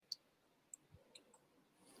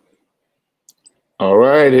All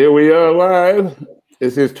right, here we are live.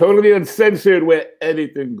 This is totally uncensored where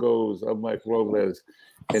anything goes. I'm Mike Robles.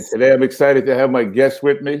 And today I'm excited to have my guest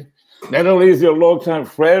with me. Not only is he a longtime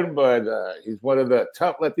friend, but he's one of the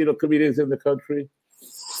top Latino comedians in the country.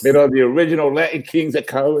 Been on the original Latin Kings of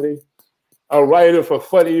Comedy. A writer for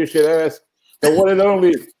Funny You Should Ask. The one and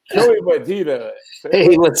only Joey Medina.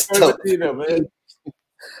 Hey, what's up? Medina, man.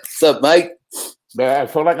 What's up, Mike? Man, I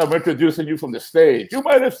feel like I'm introducing you from the stage. You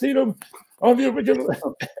might have seen him on the original.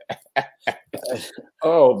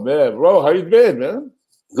 Oh man, bro, how you been, man?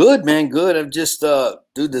 Good, man. Good. I'm just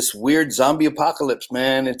dude, this weird zombie apocalypse,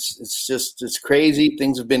 man. It's crazy.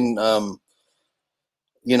 Things have been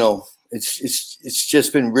it's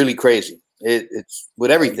just been really crazy. It's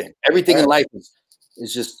with everything. Everything in life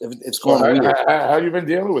it's going weird. How you been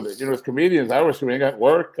dealing with it? You know, as comedians, obviously we ain't got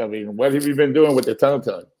work. I mean, what have you been doing with the time?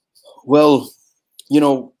 Well,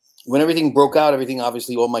 when everything broke out,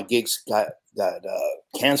 obviously all my gigs got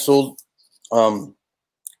canceled. But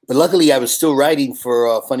luckily I was still writing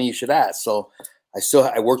for Funny You Should Ask. So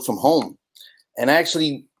I worked from home, and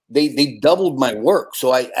actually they doubled my work.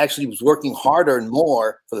 So I actually was working harder and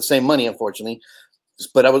more for the same money, unfortunately,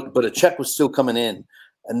 but a check was still coming in.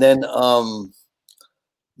 And then,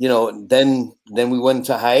 then we went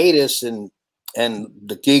into hiatus and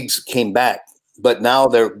the gigs came back, but now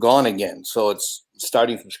they're gone again. So it's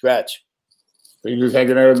starting from scratch. So you just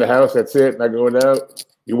hanging out in the house, that's it, not going out?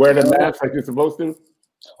 You wearing a mask like you're supposed to?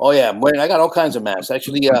 Oh yeah, I got all kinds of masks.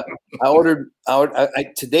 Actually, I ordered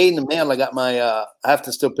today in the mail. I got my. I have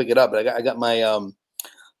to still pick it up, but I got my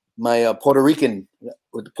my Puerto Rican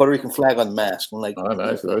with the Puerto Rican flag on the mask. I'm like, oh,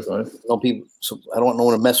 nice. People, so I don't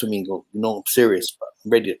want to mess with me and go. I'm serious. But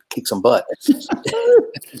I'm ready to kick some butt.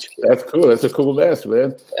 That's cool. That's a cool mask,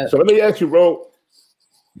 man. So let me ask you, bro.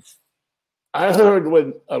 I heard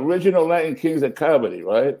when original Latin Kings of Comedy,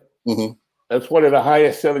 right? Mm-hmm. That's one of the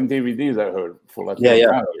highest selling DVDs I heard for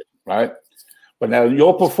Latino comedy, right? But now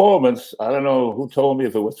your performance, I don't know who told me,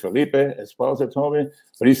 if it was Felipe Esparza told me,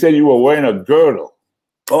 but he said you were wearing a girdle.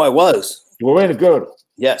 Oh, I was. You were wearing a girdle.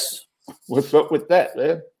 Yes. What's up with that,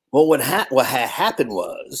 man? Well, what had happened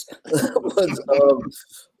was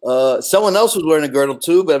someone else was wearing a girdle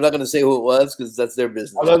too, but I'm not going to say who it was because that's their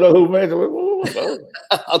business. I don't know who made it.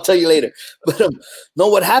 I'll tell you later. But no,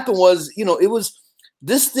 what happened was, it was.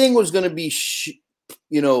 This thing was going to be,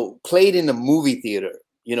 played in a movie theater.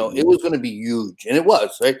 It was going to be huge, and it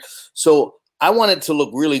was, right? So I wanted to look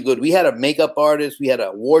really good. We had a makeup artist, we had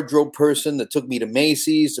a wardrobe person that took me to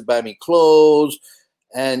Macy's to buy me clothes,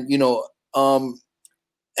 and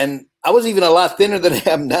and I was even a lot thinner than I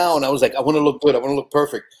am now, and I was like, I want to look good, I want to look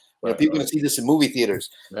perfect. People can see this in movie theaters.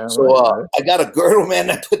 Yeah, so I got a girdle,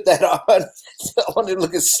 man. I put that on. So I wanted to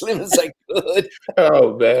look as slim as I could.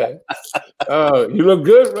 Oh, man. Oh, you look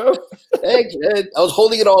good, bro. Thanks, man. I was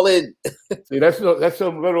holding it all in. See, that's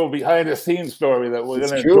some little behind-the-scenes story that we're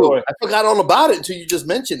going to enjoy. I forgot all about it until you just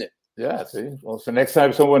mentioned it. Yeah, see? Well, so next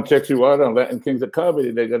time someone checks you out on Latin Kings of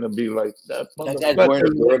Comedy, they're going to be like, that guy's wearing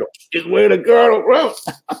a girdle. He's wearing a girdle, bro.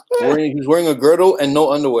 He's wearing a girdle and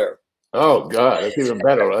no underwear. Oh, God, that's even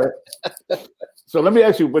better, right? So let me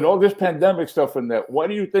ask you, with all this pandemic stuff in there, what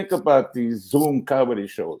do you think about these Zoom comedy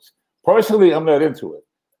shows? Personally, I'm not into it.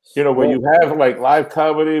 Where you have like live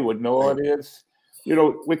comedy with no audience.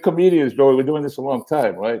 With comedians, Joey, we're doing this a long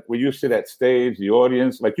time, right? We're used to that stage, the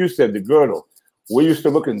audience. Like you said, the girdle. We're used to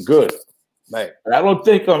looking good. Right. And I don't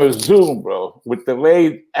think on a Zoom, bro, with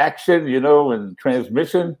delayed action, and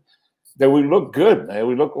transmission, that we look good, man.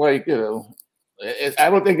 We look like, I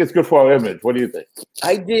don't think it's good for our image. What do you think?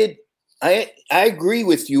 I agree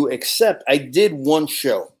with you, except I did one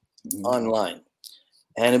show online,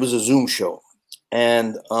 and it was a Zoom show.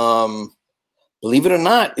 And believe it or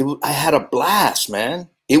not, I had a blast, man.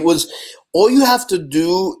 It was, all you have to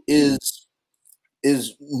do is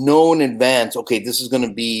know in advance, okay, this is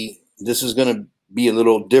gonna be a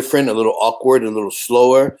little different, a little awkward, a little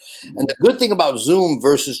slower. And the good thing about Zoom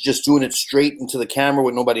versus just doing it straight into the camera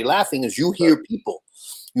with nobody laughing is you hear people.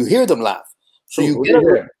 You hear them laugh. So who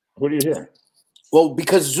do you hear? Well,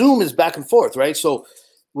 because Zoom is back and forth, right? So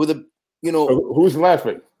with so who's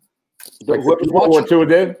laughing? Like whoever's watching.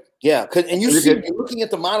 Tuned in? Yeah, and you're looking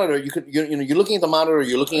at the monitor. You're looking at the monitor.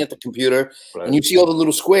 You're looking at the computer, right. And you see all the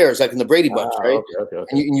little squares like in the Brady Bunch, right? Okay.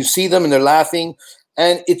 And you see them, and they're laughing.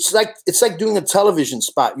 And it's like doing a television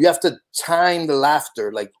spot. You have to time the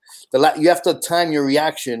laughter, like you have to time your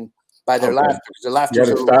reaction by their laughter. Because the laughter. You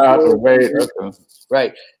got to stop and wait. Okay.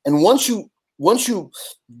 Right, and once you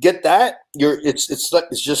get that,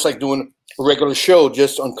 it's just like doing a regular show,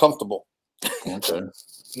 just uncomfortable. Okay.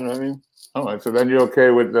 You know what I mean? All right, so then you're okay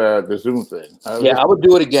with the Zoom thing? Yeah, I would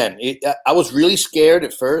do it again. I was really scared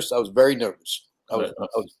at first. I was very nervous. I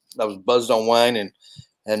was buzzed on wine,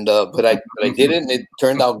 but I did it, and it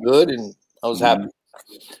turned out good, and I was happy.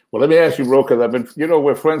 Well, let me ask you, bro, because I've been,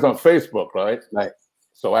 we're friends on Facebook, right? Right.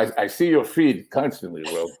 So I see your feed constantly,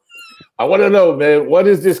 bro. I want to know, man, what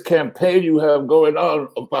is this campaign you have going on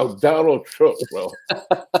about Donald Trump, bro?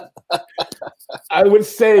 I would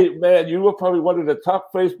say, man, you were probably one of the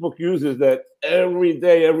top Facebook users that every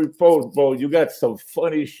day, every post, bro, you got some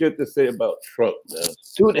funny shit to say about Trump, man.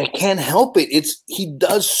 Dude, I can't help it. He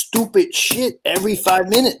does stupid shit every 5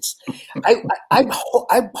 minutes. I'm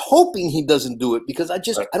hoping he doesn't do it because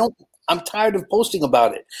I'm tired of posting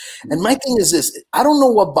about it. And my thing is this: I don't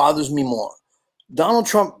know what bothers me more, Donald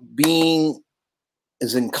Trump being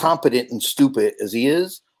as incompetent and stupid as he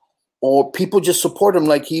is, or people just support him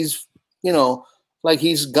like he's, like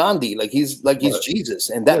he's Gandhi, like he's Jesus,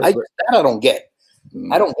 and that I don't get.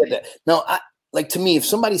 I don't get that. Now, to me, if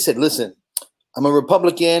somebody said, "Listen, I'm a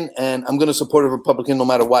Republican and I'm going to support a Republican no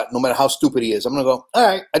matter what, no matter how stupid he is," I'm going to go, "All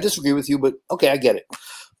right, I disagree with you, but okay, I get it."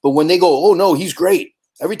 But when they go, "Oh no, he's great.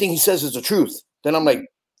 Everything he says is the truth," then I'm like,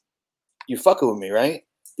 "You're fucking with me, right?"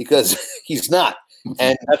 Because he's not.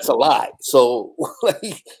 And that's a lie. So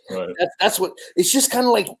that's what it's just kind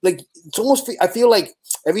of like it's almost, I feel like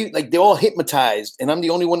they're all hypnotized and I'm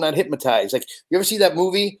the only one not hypnotized. Like, you ever see that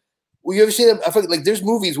movie? Well, you ever see that? I feel like there's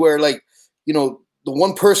movies where the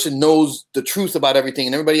one person knows the truth about everything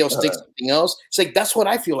and everybody else thinks something else. It's like, that's what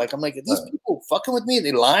I feel like. I'm like, are these people fucking with me? Are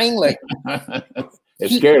they lying? Like,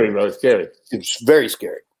 it's scary, bro. It's scary. It's very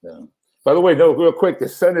scary. Yeah. By the way, no, real quick, the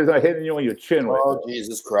sun is not hitting you on your chin right now.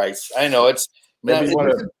 Jesus Christ. I know it's maybe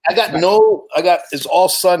it's all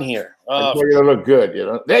sun here. You're gonna look good,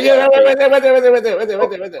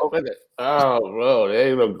 Oh, bro,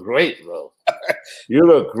 you look great, bro. You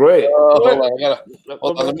look great.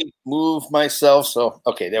 Hold on, let me move myself. So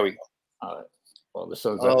okay, there we go. All right. Well, the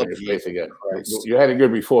sun's up in your face again. Christ. You had it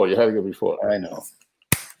good before. I know.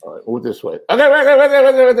 All right, move this way. Okay,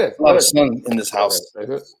 right there. A lot of sun in this house.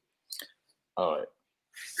 All right.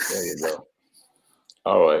 There you go.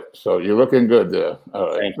 All right. So you're looking good there. All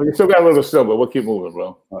right. You still got a little silver. We'll keep moving,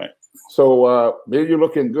 bro. All right. So maybe you're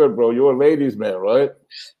looking good, bro. You're a ladies' man, right?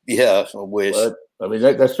 Yeah, I wish. Right? I mean,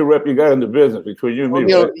 that's the rep you got in the business between you and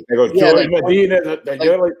me. Right? They go, Joey Medina,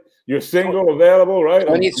 you're single, available, right?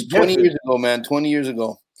 20 years ago, man. 20 years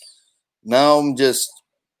ago. Now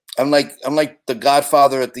I'm like the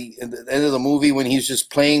Godfather at the end of the movie when he's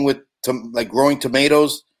just playing with growing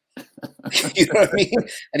tomatoes. You know what I mean?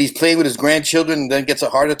 And he's playing with his grandchildren and then gets a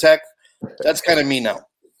heart attack. That's kind of me now.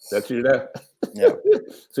 That's you now? Yeah.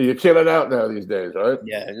 So you're chilling out now these days, right?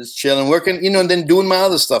 Yeah, just chilling, working, and then doing my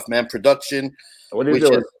other stuff, man. Production. What are you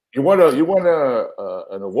doing? You won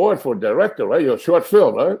an award for director, right? Your short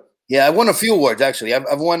film, right? Yeah, I won a few awards actually.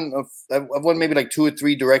 I've won maybe like 2 or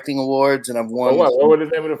 3 directing awards, and I've won. What were the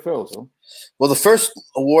name of the films? Huh? Well, the first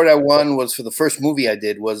award I won was for the first movie I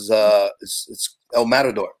did was it's El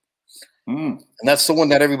Matador. And that's the one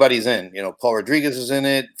that everybody's in. Paul Rodriguez is in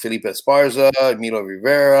it, Felipe Esparza, Emilio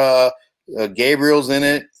Rivera, Gabriel's in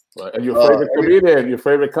it. Right. And your favorite comedian, your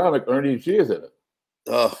favorite comic, Ernie G is in it.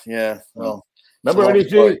 Oh, yeah. Well, remember Ernie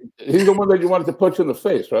G? He's the one that you wanted to punch in the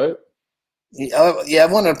face, right? Yeah, I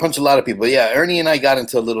wanted to punch a lot of people. Yeah, Ernie and I got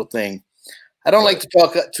into a little thing. I don't like to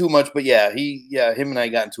talk too much, but him and I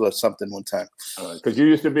got into something one time. Because you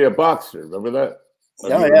used to be a boxer, remember that?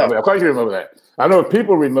 Yeah. Of course you remember that. I know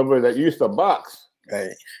people remember that you used to box. Right.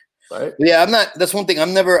 Right. Yeah, I'm not. That's one thing.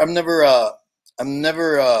 I'm never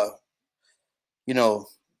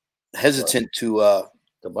hesitant to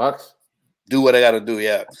box. Do what I got to do.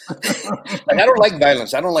 Yeah. I don't like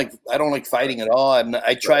violence. I don't like fighting at all.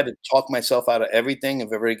 I try to talk myself out of everything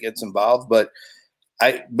if everybody gets involved. But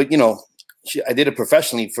I did it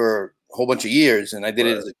professionally for a whole bunch of years, and I did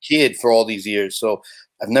it as a kid for all these years. So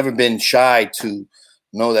I've never been shy to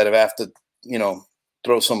know that if I have to,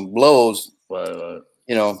 throw some blows, hey,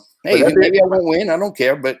 maybe I won't win. I don't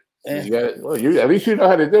care, but at least you know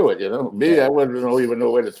how to do it. Me, I wouldn't even know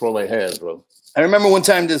where to throw my hands, bro. I remember one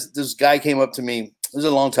time this guy came up to me. It was a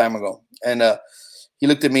long time ago, and he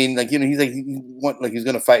looked at me and he's like he's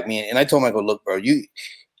gonna fight me, and I told him, I go, look, bro,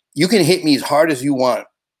 you can hit me as hard as you want,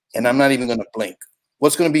 and I'm not even gonna blink.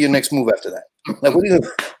 What's gonna be your next move after that? Like, what are you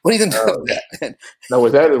gonna do with that? No,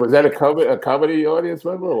 was that a comedy audience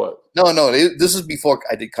member or what? No, this is before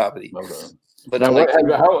I did comedy. Okay. But now,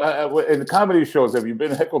 how in the comedy shows have you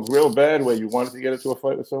been heckled real bad where you wanted to get into a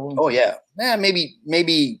fight with someone? Oh yeah,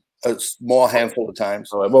 maybe a small handful of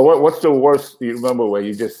times. All right. Well, what's the worst you remember where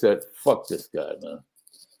you just said, "Fuck this guy, man"?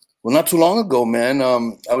 Well, not too long ago, man. I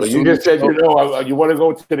was. But you just said, you want to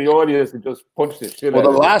go to the audience and just punch the shit. Well,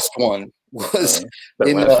 the last one was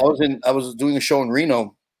I was doing a show in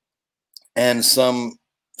Reno, and some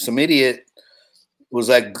Idiot was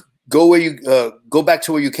like, go back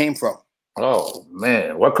to where you came from. Oh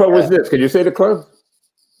man, what club was this? Can you say the club?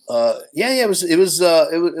 It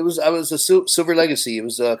was I was a Silver Legacy. It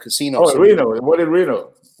was a casino. Oh, Reno. What in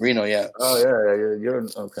Reno? Reno, yeah. Oh yeah, you're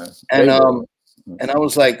okay. And I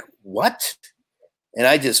was like, what? And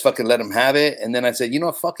I just fucking let him have it. And then I said, you know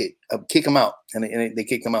what, fuck it. I'll kick him out. And they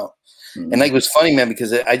kicked him out. Mm-hmm. And like, it was funny, man,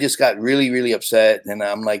 because I just got really, really upset. And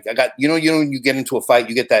I'm like, I got, you get into a fight,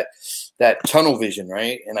 you get that tunnel vision,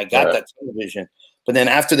 right? And I got that tunnel vision. But then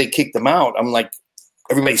after they kicked him out, I'm like,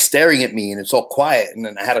 everybody's staring at me and it's all quiet. And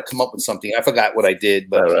then I had to come up with something. I forgot what I did,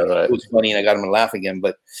 but it was funny and I got him to laugh again.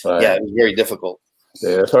 But yeah, it was very difficult.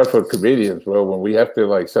 Yeah, it's hard for comedians, bro. When we have to,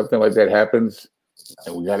 like, something like that happens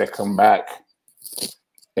and we got to come back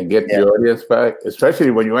and get the audience back, especially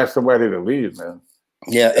when you ask somebody to leave, man.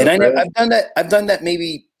 Yeah, and I've done that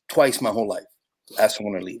maybe twice my whole life. Ask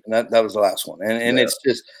someone to leave, and that was the last one. And it's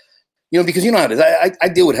just, because you know how it is. I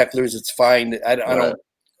deal with hecklers. It's fine. I don't,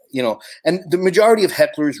 and the majority of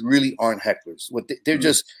hecklers really aren't hecklers. They're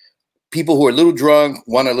just people who are a little drunk,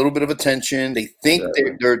 want a little bit of attention. They think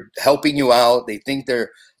they're helping you out. They think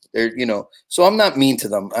they're so I'm not mean to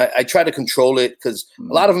them. I try to control it because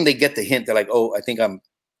a lot of them, they get the hint. They're like, oh, I think I'm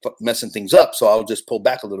messing things up. So I'll just pull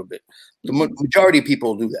back a little bit. The majority of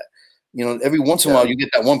people do that. Every once in a while you get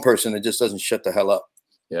that one person that just doesn't shut the hell up.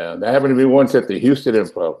 Yeah. That happened to me once at the Houston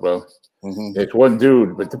Improv, bro. Mm-hmm. It's one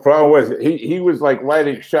dude, but the problem was he was like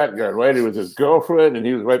riding shotgun, right? It was his girlfriend and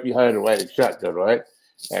he was right behind her riding shotgun, right?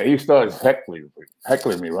 And he starts heckling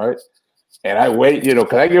me, right? And I wait,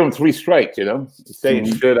 because I give him 3 strikes, He's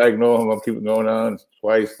saying shit, I ignore him, I'm keeping going on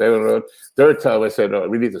twice, third time I said,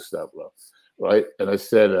 we need to stop, bro, right? And I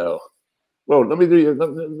said, well, let me do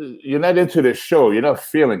you, you're not into this show, you're not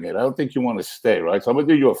feeling it, I don't think you want to stay, right? So I'm going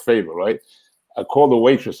to do you a favor, right? I called the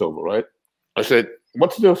waitress over, right? I said,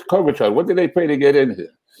 what's this cover charge? What did they pay to get in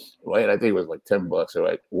here? Right? I think it was like $10, all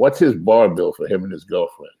right? What's his bar bill for him and his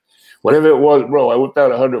girlfriend? Whatever it was, bro, I whipped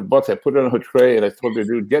out $100. I put it on her tray and I told the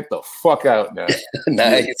dude, get the fuck out now.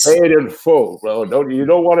 Nice. You paid in full, bro. You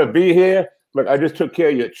don't want to be here? Look, I just took care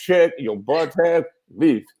of your check, your bar tab,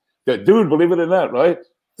 leave. The dude, believe it or not, right?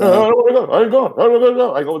 I don't want to go. I ain't going. I don't want to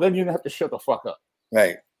go. I go, then you have to shut the fuck up.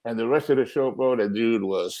 Right. And the rest of the show, bro, the dude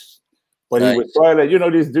was, but he was trying to,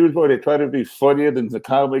 these dudes, bro, they try to be funnier than the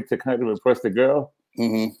comic to kind of impress the girl.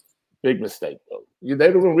 Mm-hmm. Big mistake, bro. They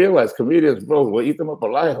don't even realize comedians, bro, will eat them up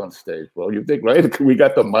alive on stage, bro. You think, right? We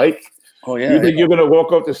got the mic. Oh, yeah. You think you're going to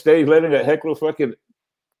walk off the stage letting a heckler fucking,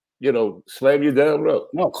 slam you down, bro?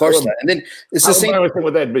 No, of course not. And then it's the same. How embarrassing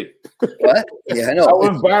would that be? What? Yeah, I know. How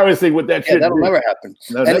embarrassing would that shit that'll be? never happen.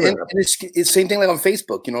 No, and it's the same thing like on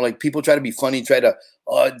Facebook, like people try to be funny, try to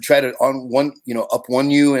on one, up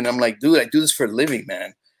one you. And I'm like, dude, I do this for a living,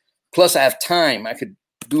 man. Plus I have time. I could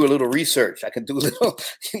do a little research. I could do a little,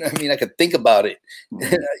 I could think about it.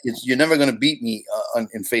 Mm-hmm. You're never going to beat me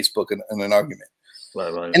in Facebook in an argument.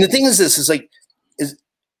 Right. And the thing is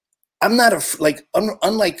I'm not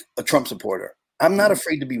unlike a Trump supporter. I'm not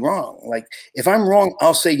afraid to be wrong. Like if I'm wrong,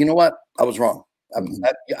 I'll say, you know what? I was wrong.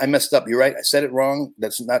 I messed up. You're right. I said it wrong.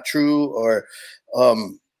 That's not true. Or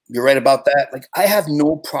you're right about that. Like I have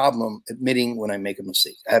no problem admitting when I make a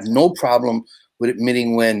mistake. I have no problem with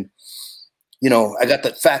admitting when, I got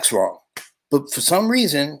the facts wrong. But for some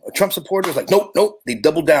reason, a Trump supporter is like, nope, they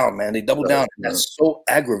double down, man. They double down. And that's so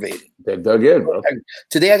aggravating. They dug in, bro.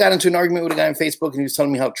 Today I got into an argument with a guy on Facebook and he was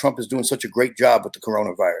telling me how Trump is doing such a great job with the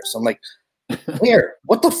coronavirus. I'm like, where?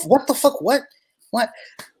 What the fuck? What?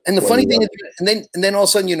 And the funny thing is, and then all of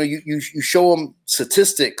a sudden, you show them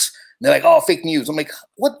statistics and they're like, oh, fake news. I'm like,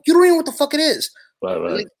 what? You don't even know what the fuck it is. Right.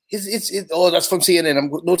 Like, that's from CNN.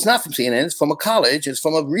 No, it's not from CNN. It's from a college. It's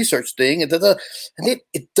from a research thing. And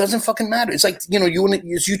it doesn't fucking matter. It's like,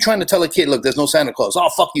 you trying to tell a kid, look, there's no Santa Claus. Oh,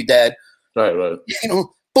 fuck you, Dad. Right.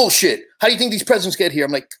 Bullshit. How do you think these presents get here?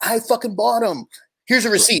 I'm like, I fucking bought them. Here's the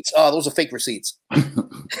receipts. Oh, those are fake receipts.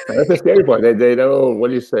 That's the scary part. They don't, what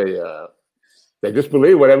do you say? They just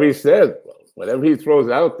believe whatever he says. Whatever he throws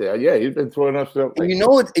out there. Yeah, he's been throwing up stuff. And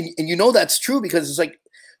and that's true because it's like,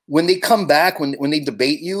 when they come back, when they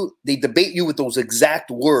debate you with those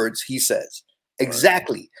exact words he says.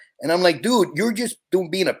 Exactly. Right. And I'm like, dude, you're just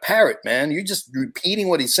being a parrot, man. You're just repeating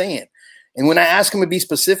what he's saying. And when I ask him to be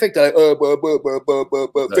specific, they're like,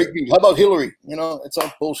 fake news. How about Hillary? It's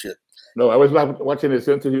all bullshit. No, I was watching this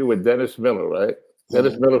interview with Dennis Miller, right? Mm-hmm.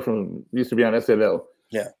 Dennis Miller used to be on SNL.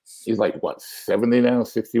 Yeah. He's like what, 70 now,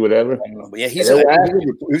 60, whatever. I don't know, but yeah, And they were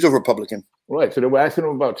asking- he's a Republican. Right. So they were asking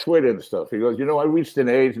him about Twitter and stuff. He goes, I reached an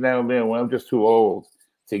age now, man, where I'm just too old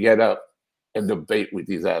to get up and debate with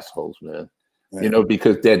these assholes, man. Right.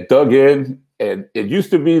 Because they're dug in, and it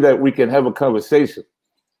used to be that we can have a conversation.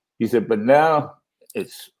 He said, but now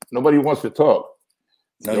it's nobody wants to talk.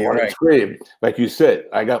 No, They you're want to right. scream. Like you said,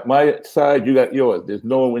 I got my side, you got yours. There's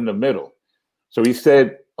no one in the middle. So he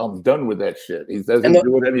said, I'm done with that shit. He doesn't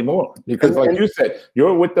do it anymore. Because like you said,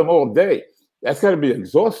 you're with them all day. That's got to be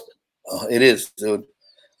exhausting. It is, dude.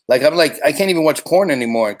 Like I'm like, I can't even watch porn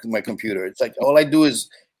anymore on my computer. It's like all I do is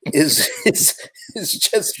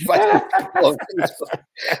just fight.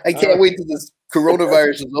 I can't wait till this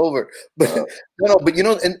coronavirus is over. But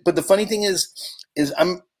but the funny thing is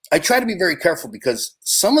I try to be very careful because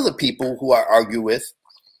some of the people who I argue with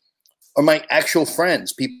are my actual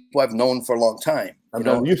friends, people I've known for a long time.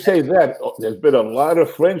 You say that there's been a lot of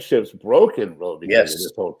friendships broken, bro, because of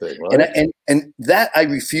this whole thing, right? And that I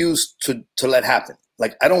refuse to let happen.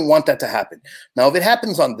 Like I don't want that to happen. Now, if it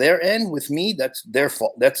happens on their end with me, that's their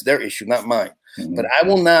fault. That's their issue, not mine. Mm-hmm. But I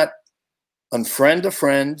will not unfriend a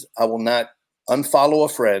friend. I will not unfollow a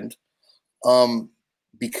friend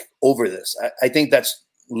over this. I think that's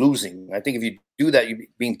losing. I think if you do that, you're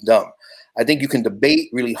being dumb. I think you can debate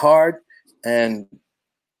really hard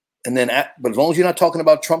but as long as you're not talking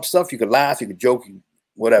about Trump stuff, you could laugh, you could joke,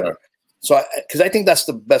 whatever. Right. So, because I think that's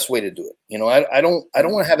the best way to do it. I don't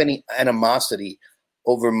want to have any animosity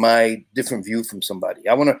over my different view from somebody.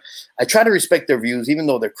 I try to respect their views, even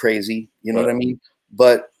though they're crazy. You know what I mean?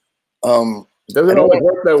 But it doesn't always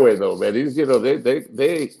work that way, though, man. These,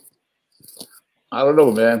 they. I don't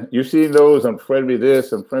know, man. You see those, I'm friendly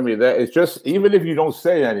this, I'm friendly that. It's just, even if you don't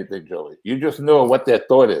say anything, Joey, you just know what their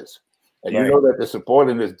thought is. And you know that they're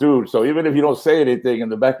supporting this dude. So even if you don't say anything, in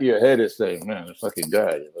the back of your head is saying, man, this fucking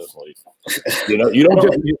guy.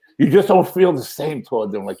 You just don't feel the same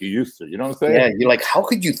toward them like you used to. You know what I'm saying? Yeah, you're like, how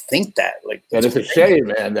could you think that? Like, and it's a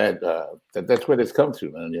shame, man, that's where it's come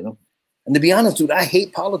to, man, And to be honest, dude, I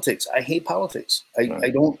hate politics. I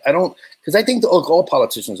don't, because I think all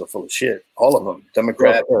politicians are full of shit. All of them,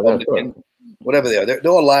 Democrat, Republican, whatever they are. They're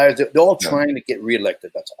all liars. They're all trying to get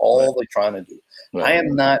reelected. That's all they're trying to do. Right. I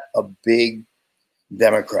am not a big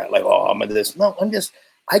Democrat. Like, I'm this. No,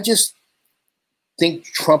 I just think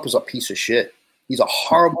Trump is a piece of shit. He's a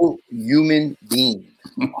horrible human being.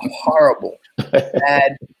 A horrible,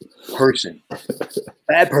 bad person.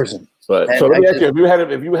 Bad person. But so let me ask you,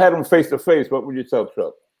 if you had him face to face, what would you tell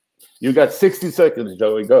Trump? You got 60 seconds,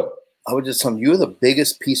 Joey. Go. I would just tell him, you're the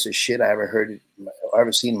biggest piece of shit I ever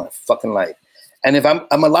seen in my fucking life. And if I'm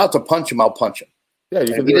allowed to punch him, I'll punch him. Yeah,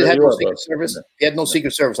 you can do that. He had no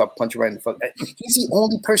Secret Service. I'll punch him right in the fuck. He's the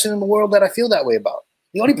only person in the world that I feel that way about.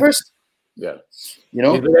 The only person. Yeah.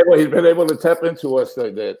 He's been able to tap into us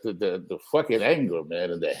the fucking anger,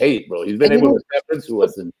 man, and the hate, bro. He's been able to tap into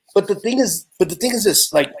us. But the thing is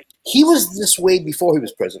this, like, he was this way before he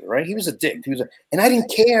was president, right? He was a dick. And I didn't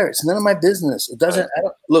care. It's none of my business.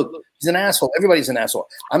 Look, he's an asshole. Everybody's an asshole.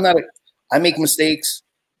 I make mistakes.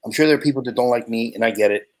 I'm sure there are people that don't like me, and I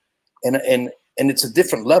get it. And it's a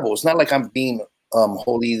different level. It's not like I'm being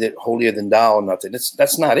holier than thou or nothing.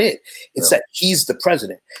 That's not it. It's that he's the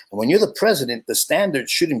president. And when you're the president, the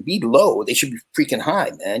standards shouldn't be low. They should be freaking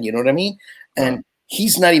high, man. You know what I mean? And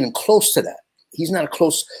he's not even close to that. He's not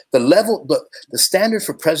close. The level, the standard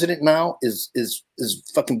for president now is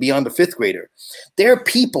fucking beyond the fifth grader. There are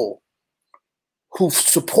people who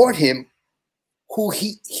support him who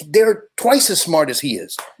they're twice as smart as he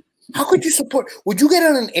is. How could you support? Would you get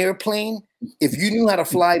on an airplane if you knew how to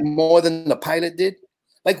fly more than the pilot did?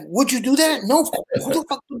 Like, would you do that? No, who the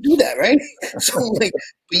fuck would do that, right? So like,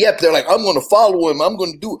 but yep, they're like, I'm going to follow him. I'm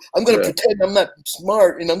going to pretend I'm not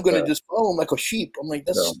smart, and I'm going to just follow him like a sheep. I'm like,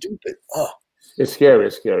 that's stupid. It's scary.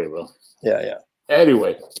 It's scary, bro. Yeah.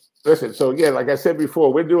 Anyway, listen. So again, like I said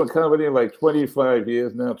before, we're doing comedy in like 25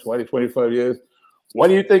 years now, 25 years. What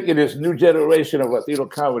do you think of this new generation of Latino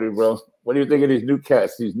comedy, bro? What do you think of these new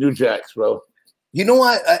cats, these new jacks, bro? You know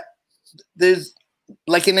what? There's,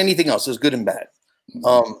 like in anything else, there's good and bad.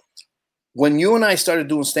 When you and I started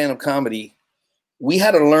doing stand-up comedy, we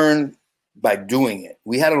had to learn by doing it.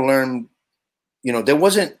 We had to learn, there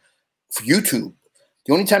wasn't YouTube.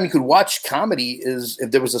 The only time you could watch comedy is if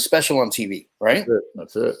there was a special on TV, right?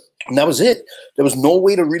 That's it. And that was it. There was no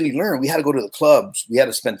way to really learn. We had to go to the clubs. We had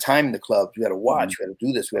to spend time in the clubs. We had to watch. We had to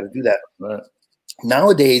do this. We had to do that. Right.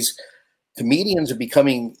 Nowadays, comedians are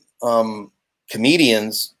becoming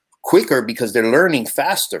comedians quicker because they're learning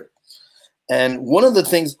faster. And one of the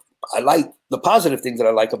things the positive things that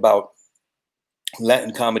I like about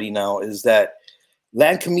Latin comedy now is that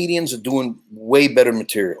Latin comedians are doing way better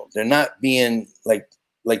material. They're not being like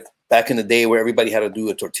back in the day where everybody had to do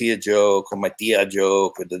a tortilla joke or my tia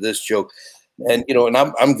joke or this joke. And, you know, and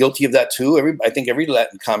I'm guilty of that too. I think every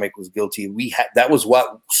Latin comic was guilty.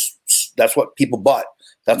 That's what people bought.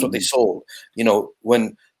 That's what they sold. You know,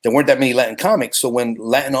 when there weren't that many Latin comics. So when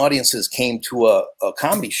Latin audiences came to a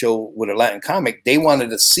comedy show with a Latin comic, they wanted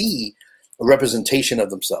to see a representation of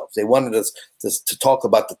themselves. They wanted us to talk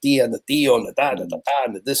about the tia and the tío and the da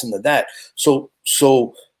and the this and the that. So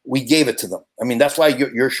we gave it to them. I mean, that's why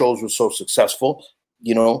your shows were so successful,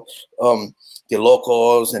 you know, the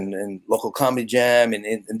Locos and Local Comedy Jam.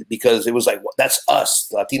 And because it was like, well, that's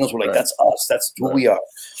us. Latinos were like, that's us. That's who we are.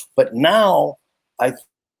 But now I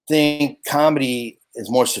think comedy is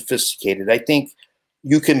more sophisticated. I think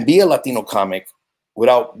you can be a Latino comic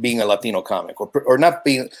without being a Latino comic, or not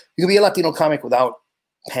being. You can be a Latino comic without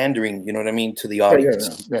pandering. You know what I mean, to the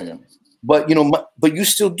audience. Yeah. But you know, but you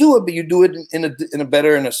still do it, but you do it in a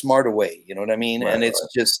better and a smarter way. You know what I mean? Right, and it's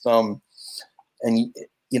just and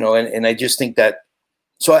you know, and I just think that.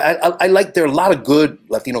 So I like, there are a lot of good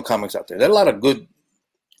Latino comics out there. There are a lot of good,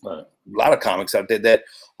 a lot of comics out there that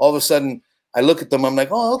all of a sudden I look at them, I'm like,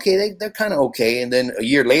 oh, okay, they're kind of okay, and then a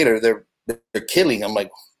year later they're killing. I'm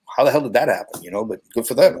like, how the hell did that happen? You know, but good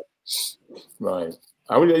for them. Right.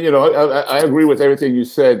 I agree with everything you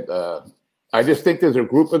said. I just think there's a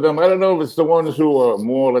group of them. I don't know if it's the ones who are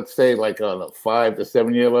more, let's say, like on a 5 to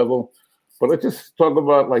 7 year level, but let's just talk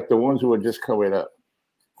about like the ones who are just coming up.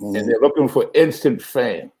 And they're looking for instant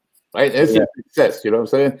fame, right? Instant success, you know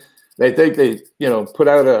what I'm saying? They think they, you know, put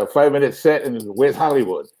out a 5-minute set and where's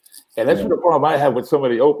Hollywood? And that's the problem I have with some of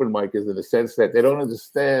the open micers, in the sense that they don't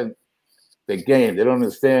understand the game. They don't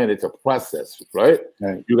understand it's a process, right?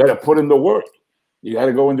 You got to put in the work. You got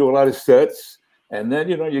to go and do a lot of sets. And then,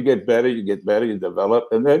 you know, you get better, you develop.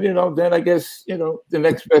 And then, you know, then I guess, you know, the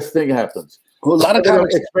next best thing happens. Well, a lot of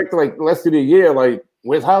times expect like less than a year, like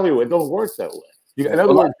where's Hollywood? It don't work that way. In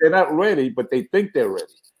other words, they're not ready, but they think they're ready.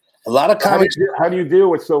 A lot of comics. How do you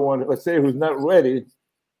deal with someone, let's say, who's not ready,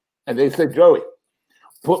 and they say, Joey,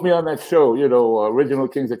 put me on that show, you know, Original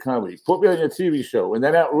Kings of Comedy. Put me on your TV show, and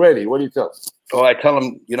they're not ready. What do you tell them? Oh, I tell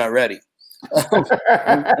them you're not ready.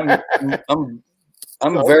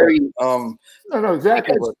 I'm very no,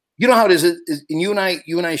 exactly. You know how it is, and you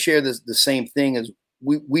and I share the same thing. As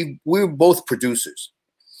we were both producers,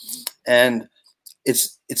 and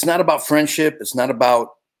it's not about friendship. It's not about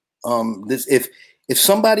this. If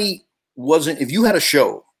somebody wasn't, if you had a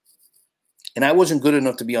show and I wasn't good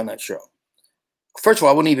enough to be on that show, first of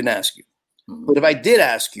all, I wouldn't even ask you. But if I did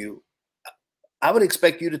ask you, I would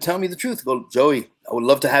expect you to tell me the truth. Go, Joey, I would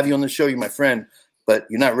love to have you on the show. You're my friend, but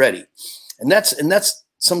you're not ready. And that's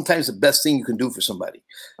sometimes the best thing you can do for somebody.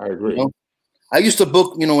 I agree. You know? I used to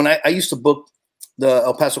book, you know, when I used to book the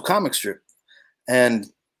El Paso comic strip, and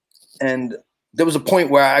there was a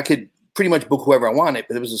point where I could pretty much book whoever I wanted,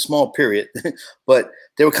 but it was a small period. But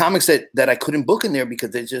there were comics that I couldn't book in there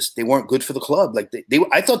because they weren't good for the club. Like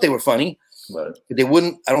I thought they were funny, but they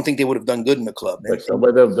wouldn't. I don't think they would have done good in the club. But some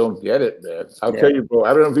of them don't get it, man. I'll tell you, bro.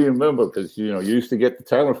 I don't know if you remember, because you know you used to get the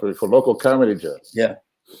talent for Local Comedy Jam. Yeah.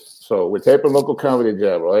 So we're taping Local Comedy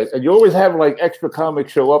Jam, right? And you always have like extra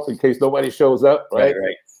comics show up in case nobody shows up, right?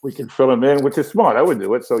 Right. We can fill them in, which is smart. I would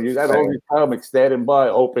do it. So you got all these comics standing by,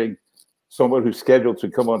 hoping someone who's scheduled to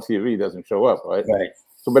come on TV doesn't show up, right? Right.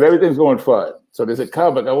 So, but everything's going fine. So there's a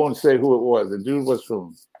comic. I won't say who it was. The dude was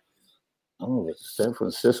from, I don't know, San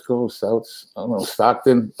Francisco,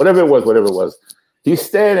 Stockton, whatever it was. He's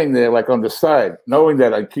standing there like on the side, knowing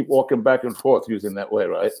that I keep walking back and forth using that way,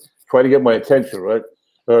 right? Try to get my attention, right?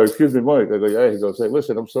 Excuse me, Mike. I go, yeah. He goes, hey,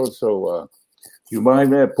 listen, I'm so. Do you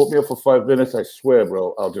mind, man? Put me up for 5 minutes. I swear,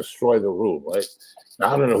 bro, I'll destroy the room, right?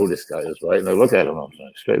 Now, I don't know who this guy is, right? And I look at him, I'm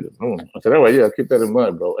like, straight to the room. I said, all right, yeah, keep that in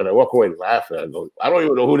mind, bro. And I walk away laughing. I go, I don't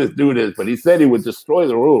even know who this dude is, but he said he would destroy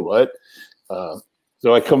the room, right?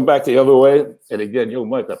 So I come back the other way. And again, yo,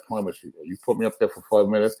 Mike, I promise you, bro, you put me up there for 5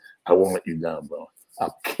 minutes, I won't let you down, bro.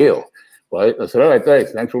 I'll kill, right? I said, all right,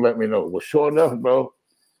 thanks. Thanks for letting me know. Well, sure enough, bro,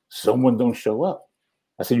 someone don't show up.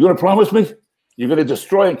 I said, you going to promise me? You're going to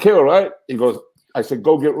destroy and kill, right? He goes, I said,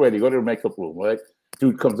 go get ready. Go to the makeup room, right?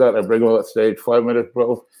 Dude comes out. I bring him on stage. 5 minutes,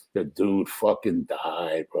 bro. The dude fucking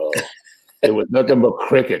died, bro. It was nothing but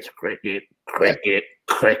crickets. Cricket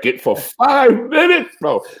for 5 minutes,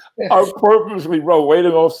 bro. I'm purposely, bro,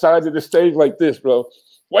 waiting off sides of the stage like this, bro.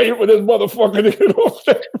 Waiting for this motherfucker to get off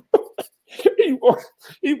stage.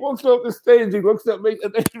 He walks off the stage. He looks at me,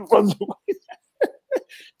 and then he runs away.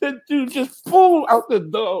 That dude just pulled out the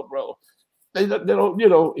door, bro. they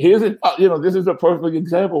don't, here's it. This is a perfect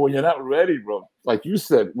example when you're not ready, bro. Like you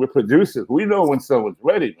said, we're producers. We know when someone's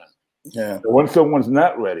ready, man. Yeah. And when someone's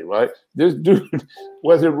not ready, right? This dude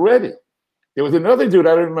wasn't ready. There was another dude,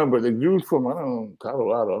 I don't remember, the dude from, I don't know,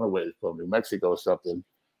 Colorado, I don't know where he's from, New Mexico or something.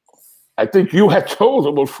 I think you had told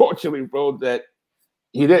him, unfortunately, bro, that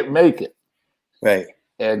he didn't make it. Right.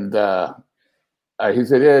 And he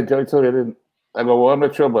said, yeah, Joey told me I didn't. I go, well, I'm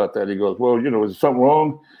not sure about that. He goes, well, is there something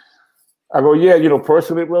wrong? I go, yeah,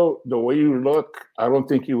 personally, bro, the way you look, I don't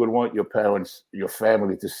think you would want your parents, your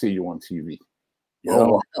family to see you on TV.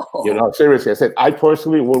 Seriously, I said, I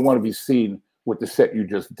personally wouldn't want to be seen with the set you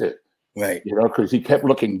just did. Right. Because he kept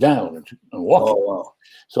looking down and walking. Oh, wow.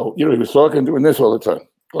 So, he was talking, doing this all the time.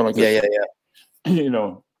 Like yeah. He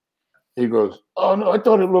goes, oh, no, I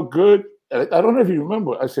thought it looked good. And I don't know if you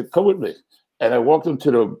remember. I said, come with me. And I walked him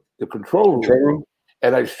to the control room.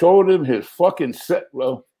 And I showed him his fucking set,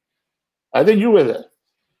 bro. I think you were there.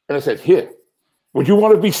 And I said, here, would you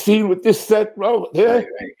want to be seen with this set, bro? Yeah. Right.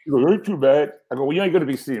 He goes, ain't too bad. I go, well, you ain't going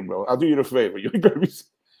to be seen, bro. I'll do you the favor. You ain't going to be seen.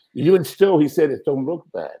 You and still, he said, it don't look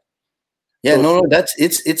bad. Yeah, no,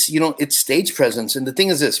 it's stage presence. And the thing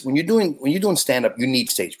is this, when you're doing stand-up, you need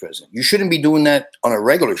stage presence. You shouldn't be doing that on a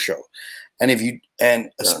regular show. And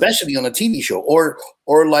especially on a TV show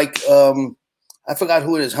or like, I forgot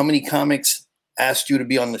who it is, how many comics asked you to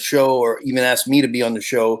be on the show or even asked me to be on the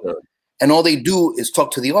show. Sure. And all they do is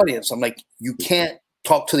talk to the audience. I'm like, you can't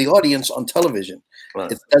talk to the audience on television.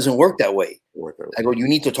 Right. It doesn't work that way. I go, you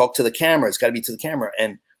need to talk to the camera. It's got to be to the camera.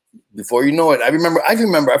 And before you know it, I remember,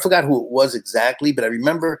 I forgot who it was exactly, but I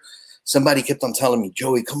remember somebody kept on telling me,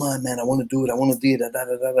 Joey, come on, man, I want to do it. I want to do it.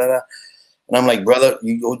 And I'm like, brother,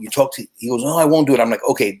 you talk to, he goes, no, I won't do it. I'm like,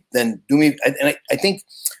 okay, then do me. And I think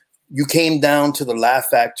you came down to the Laugh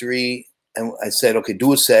Factory and I said, okay,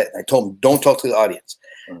 do a set. And I told him, don't talk to the audience.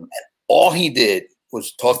 Mm-hmm. And all he did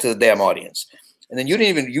was talk to the damn audience. And then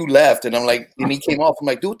you left. And I'm like, and he came off. I'm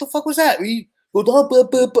like, dude, what the fuck was that? He goes,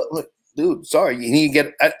 like, dude, sorry. And he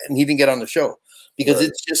didn't get on the show because right.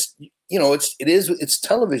 It's just, it's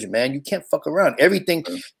television, man. You can't fuck around. Everything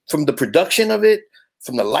from the production of it,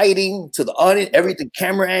 from the lighting to the audience, everything,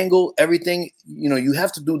 camera angle, everything, you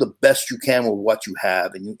have to do the best you can with what you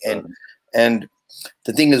have. And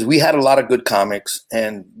the thing is, we had a lot of good comics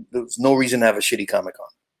and there's no reason to have a shitty comic on.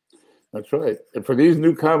 That's right. And for these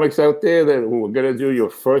new comics out there that who are going to do your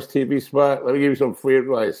first TV spot, let me give you some free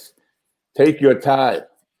advice. Take your time,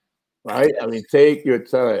 right? I mean, take your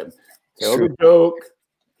time. Tell the joke,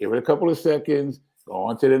 give it a couple of seconds, go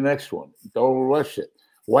on to the next one. Don't rush it.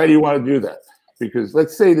 Why do you want to do that? Because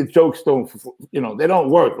let's say the jokes don't, they don't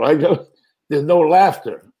work, right? There's no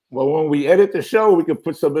laughter. Well, when we edit the show, we can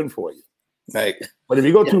put some in for you. Right. But if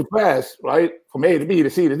you go too fast, right, from A to B to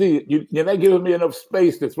C to D, you're not giving me enough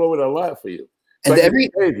space to throw in a lot for you. So and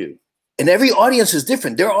every audience is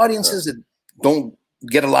different. There are audiences that don't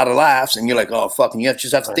get a lot of laughs, and you're like, oh fuck, and you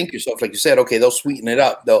just have to think yourself, like you said, okay, they'll sweeten it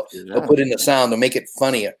up, they'll put in the sound, they'll make it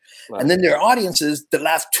funnier. Right. And then there are audiences that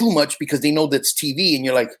laugh too much because they know that's TV, and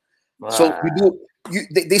you're like, so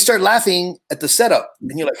they start laughing at the setup,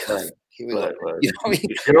 and you're like, right. Here we go. Right. You know what I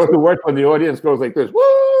mean? You know, to work when the audience goes like this,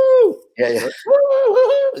 woo! Yeah.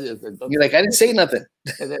 You're like, I didn't say nothing.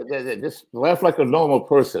 Just laugh like a normal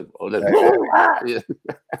person. Well,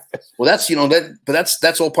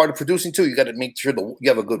 that's all part of producing too. You got to make sure you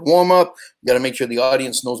have a good warm up. You got to make sure the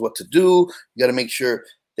audience knows what to do. You got to make sure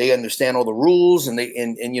they understand all the rules, and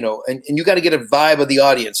you got to get a vibe of the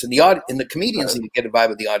audience, and the comedians need to get a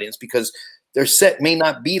vibe of the audience because their set may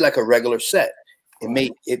not be like a regular set. It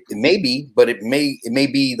may be, but it may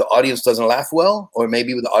be the audience doesn't laugh well, or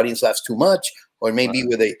maybe the audience laughs too much, or maybe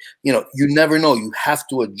where they, you never know. You have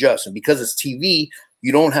to adjust, and because it's TV,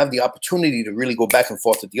 you don't have the opportunity to really go back and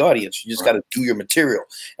forth with the audience. You just got to do your material.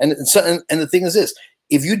 And the thing is this: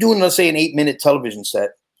 if you're doing, let's say, an 8-minute television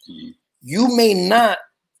set, you may not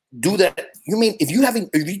do that. If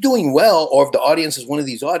you're doing well, or if the audience is one of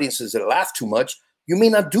these audiences that laugh too much, you may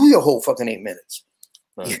not do your whole fucking 8 minutes.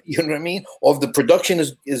 Right. You know what I mean? Or if the production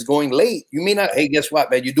is going late, you may not, hey, guess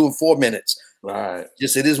what, man? You're doing 4 minutes. Right.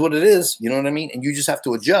 Just it is what it is. You know what I mean? And you just have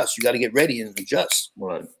to adjust. You got to get ready and adjust.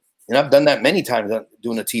 Right. And I've done that many times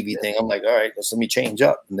doing a TV thing. I'm like, all right, let me change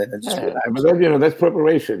up. And then but then, that's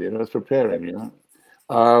preparation, that's preparing,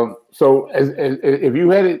 So if you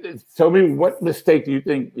had it, tell me what mistake do you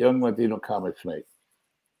think young Latino comics make?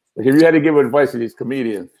 Like if you had to give advice to these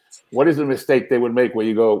comedians, what is the mistake they would make where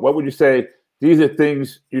you go, what would you say? These are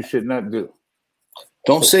things you should not do.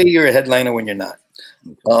 Don't say you're a headliner when you're not.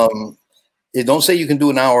 Don't say you can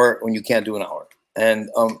do an hour when you can't do an hour. And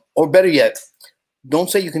or better yet,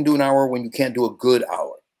 don't say you can do an hour when you can't do a good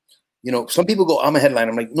hour. You know, some people go, I'm a headliner.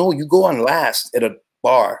 I'm like, no, you go on last at a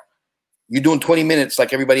bar. You're doing 20 minutes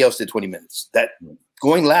like everybody else did 20 minutes. That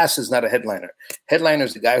going last is not a headliner. Headliner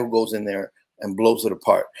is the guy who goes in there and blows it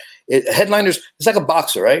apart. Headliners, it's like a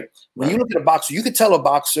boxer, right? When you look at a boxer, you can tell a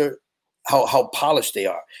boxer how polished they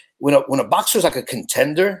are. When a boxer is like a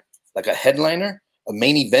contender, like a headliner, a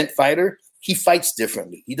main event fighter, he fights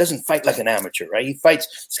differently. He doesn't fight like an amateur, right? He fights,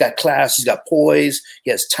 he's got class, he's got poise,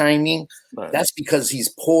 he has timing. Right. That's because he's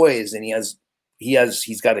poised and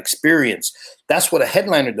he's got experience. That's what a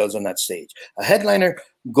headliner does on that stage. A headliner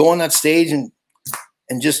go on that stage and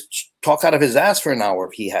just talk out of his ass for an hour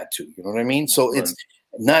if he had to. You know what I mean? So it's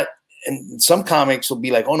not, and some comics will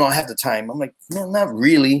be like, oh no, I have the time. I'm like, no, not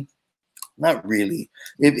really. Not really.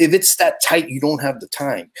 If it's that tight, you don't have the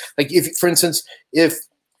time. Like if, for instance, if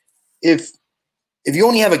you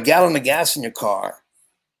only have a gallon of gas in your car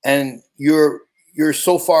and you're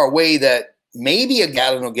so far away that maybe a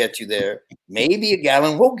gallon will get you there, maybe a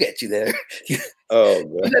gallon won't get you there. You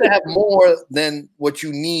gotta have more than what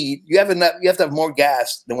you need. You have to have more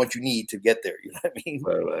gas than what you need to get there. You know what I mean?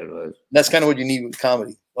 Right. That's kind of what you need with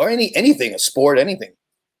comedy or anything, a sport, anything.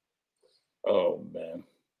 Oh man.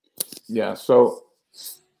 Yeah, so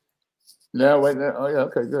now right now, oh yeah,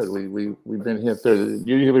 okay, good. We've been here 30.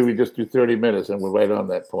 Usually we just do 30 minutes and we're right on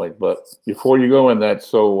that point. But before you go in that,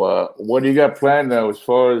 so what do you got planned now as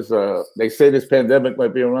far as they say this pandemic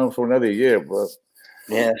might be around for another year, but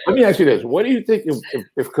yeah. Let me ask you this. What do you think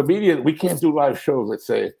if comedians, we can't do live shows, let's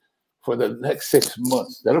say, for the next 6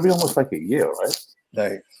 months? That'll be almost like a year, right?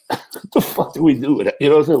 Right. What the fuck do we do with it? You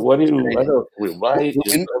know what I'm saying? What do you, I don't, we write?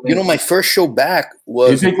 You know, my first show back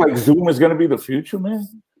was. You think like Zoom is going to be the future, man?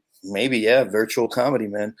 Maybe, yeah, virtual comedy,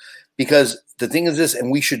 man. Because the thing is this, and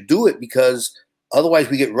we should do it because otherwise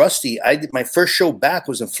we get rusty. I did my first show back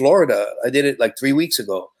was in Florida. I did it like 3 weeks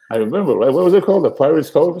ago. I remember, right? What was it called? The Pirates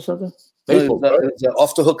Cove or something? Naples, it was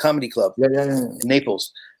Off the Hook Comedy Club. Yeah. In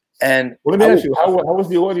Naples. And well, let me ask you, how was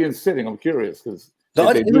the audience sitting? I'm curious because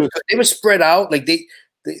they were spread out, like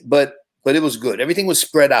but it was good. Everything was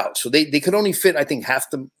spread out, so they could only fit, I think, half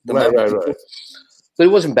the right. But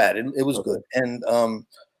it wasn't bad. It was good, and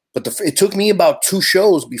but it took me about 2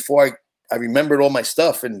 shows before I remembered all my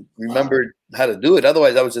stuff and remembered how to do it.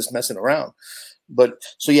 Otherwise, I was just messing around. But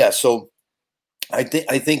so I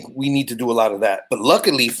think we need to do a lot of that. But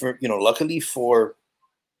luckily for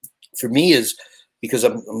me is because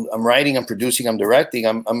I'm writing, I'm producing, I'm directing.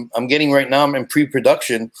 I'm getting right now. I'm in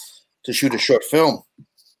pre-production to shoot a short film,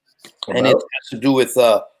 and it has to do with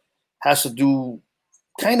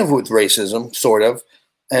kind of with racism, sort of.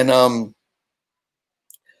 And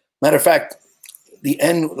matter of fact,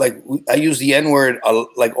 I use the N-word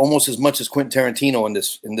like almost as much as Quentin Tarantino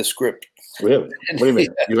in this script. Really? What do you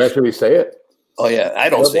mean? You actually say it? Oh yeah, I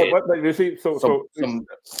don't say it. You see, some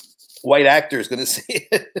white actor is going to say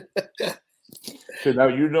it. So now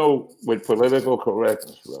with political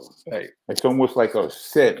correctness, bro. Right. It's almost like a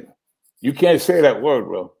sin. You can't say that word,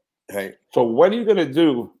 bro. Right. So what are you going to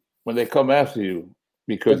do when they come after you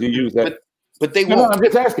because you use that? But they won't. No, I'm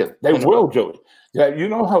just asking. They will, Joey. Yeah, you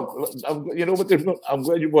know how. You know what? I'm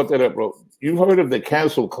glad you brought that up, bro. You've heard of the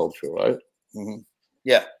cancel culture, right? Mm-hmm.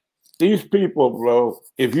 Yeah. These people, bro.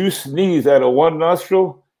 If you sneeze out of one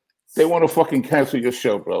nostril, they want to fucking cancel your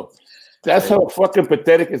show, bro. That's how fucking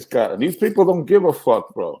pathetic it's gotten. These people don't give a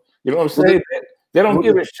fuck, bro. You know what I'm saying? They don't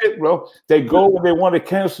give a shit, bro. They go when they want to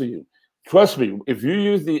cancel you. Trust me, if you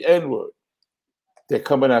use the N-word, they're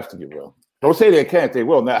coming after you, bro. Don't say they can't, they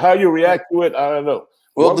will. Now, how you react to it, I don't know.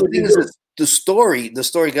 Well, the thing is, the story, I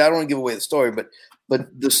don't want to give away the story, but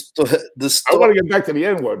the story. I want to get back to the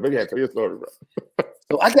N-word, but yeah, tell your story, bro.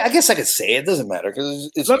 So I guess I could say it. Doesn't matter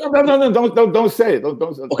because it's no. Don't say it. Don't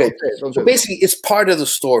okay. So basically, it's part of the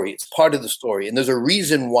story. It's part of the story, and there's a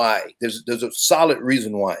reason why. There's a solid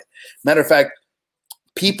reason why. Matter of fact,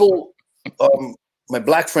 people, my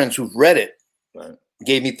black friends who've read it,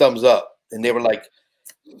 gave me thumbs up, and they're like,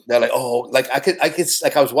 oh, like I could,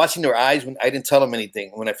 like I was watching their eyes when I didn't tell them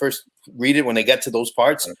anything when I first read it. When they get to those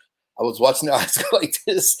parts, I was watching their eyes go like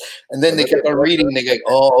this, and then they kept on reading. And they go,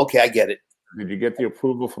 oh, okay, I get it. Did you get the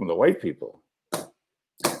approval from the white people?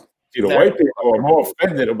 See, the white people are more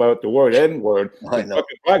offended about the word N-word than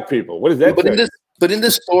fucking black people. What is that? But in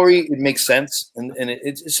this story, it makes sense, and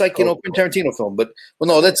it's like Quentin Tarantino film. But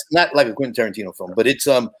no, that's not like a Quentin Tarantino film. But it's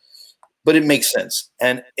but it makes sense,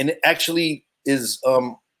 and it actually is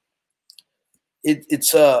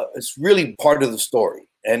it's really part of the story,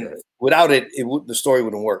 and without it, the story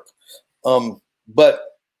wouldn't work. But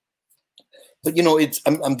you know,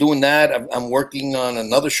 I'm doing that. I'm working on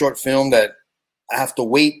another short film that I have to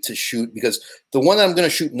wait to shoot because the one that I'm going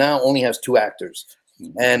to shoot now only has 2 actors.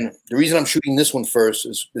 And the reason I'm shooting this one first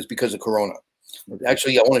is because of Corona.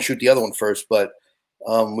 Actually, I want to shoot the other one first, but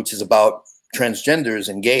which is about transgenders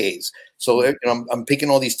and gays. So you know, I'm picking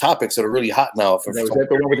all these topics that are really hot now. Is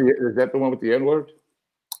that the one with the N-word?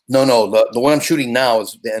 No, the one I'm shooting now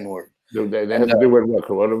is the N-word. They have to do with what,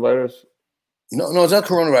 coronavirus? No, it's not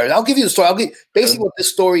coronavirus. I'll give you the story. Basically what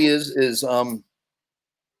this story is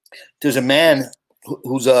there's a man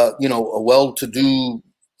who's a well-to-do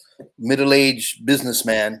middle-aged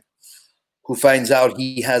businessman who finds out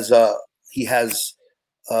he has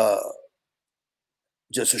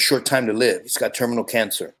just a short time to live. He's got terminal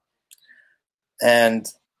cancer, and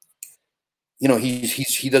you know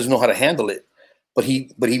he doesn't know how to handle it. But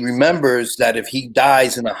he remembers that if he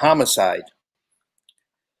dies in a homicide,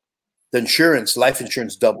 the life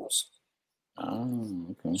insurance doubles. Oh,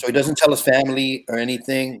 okay. So he doesn't tell his family or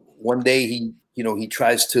anything. One day he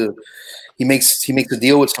makes a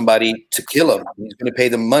deal with somebody to kill him. He's going to pay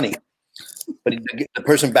them money, but the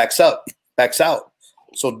person backs out.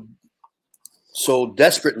 So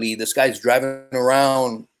desperately, this guy's driving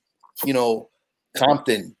around,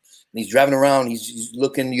 Compton, and he's driving around. He's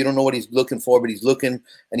looking. You don't know what he's looking for, but he's looking,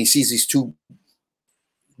 and he sees these two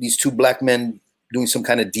black men doing some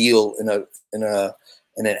kind of deal in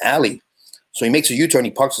an alley. So he makes a U-turn.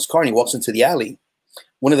 He parks his car and he walks into the alley.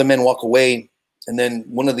 One of the men walk away, and then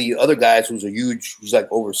one of the other guys, who's like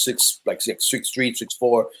over 6'3",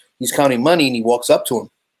 6'4", he's counting money, and he walks up to him.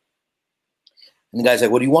 And the guy's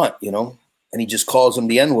like, "What do you want?" And he just calls him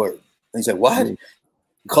the N-word. And he's like, "What?" He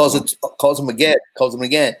calls him again.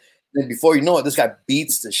 And then before you know it, this guy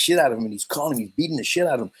beats the shit out of him, and he's beating the shit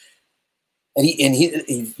out of him. And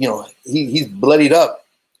he's bloodied up.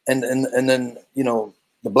 And then,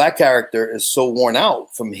 the black character is so worn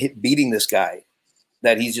out from beating this guy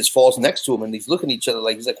that he just falls next to him, and he's looking at each other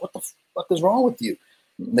like, he's like, "What the fuck is wrong with you?"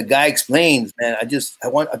 And the guy explains, "Man, I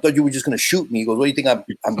thought you were just going to shoot me." He goes, "What do you think? I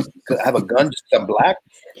have a gun just because I'm black?"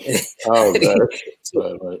 Oh,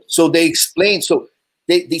 right. So they explain. So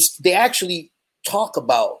they actually talk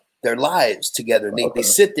about their lives together. They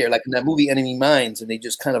sit there like in that movie Enemy Mines, and they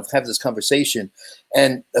just kind of have this conversation.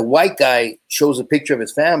 And a white guy shows a picture of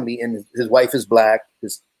his family, and his wife is black,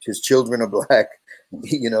 his children are black,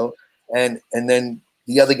 and then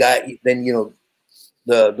the other guy, then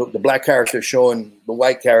the black character showing the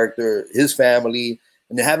white character his family,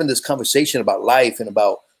 and they're having this conversation about life and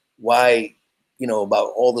about why,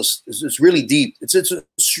 about all this. It's really deep. It's a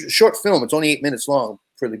short film. It's only 8 minutes long,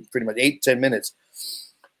 pretty much 8-10 minutes.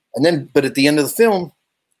 And then, but at the end of the film,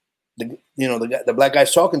 the black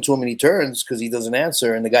guy's talking to him, and he turns because he doesn't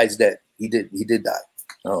answer, and the guy's dead. He did die.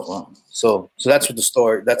 Oh, wow. So that's what the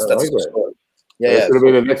story. That's the story. Yeah, that's gonna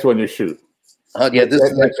be the next one you shoot. Yeah,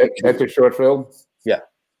 that's a short film. Yeah.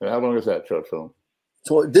 How long is that short film?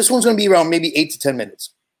 So this one's gonna be around maybe 8 to 10 minutes.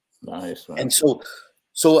 Nice. Man. And so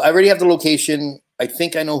I already have the location. I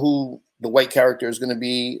think I know who the white character is gonna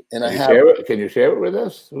be, and Can you share it with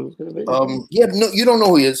us? Who's gonna be? Yeah, no, you don't know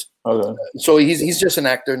who he is. Okay. So he's just an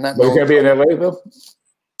actor, not. But he's gonna be in LA though.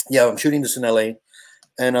 Yeah, I'm shooting this in LA,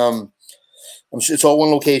 and it's all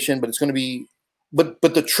one location, but it's gonna be. But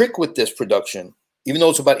the trick with this production, even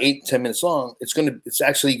though it's about 8 to 10 minutes long, it's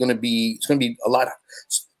actually gonna be a lot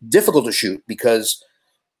difficult to shoot because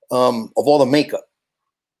of all the makeup.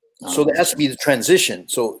 So there has to be the transition.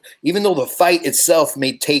 So even though the fight itself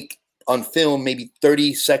may take on film maybe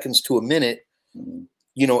 30 seconds to a minute,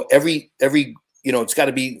 every it's got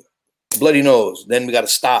to be bloody nose. Then we got to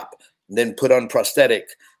stop. Then put on prosthetic.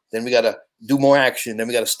 Then we got to do more action. Then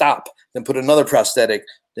we got to stop. Then put another prosthetic.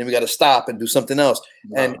 Then we got to stop and do something else.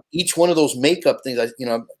 Wow. And each one of those makeup things,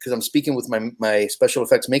 because I'm speaking with my special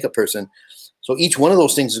effects makeup person. So each one of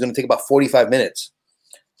those things is going to take about 45 minutes.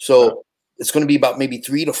 So it's going to be about maybe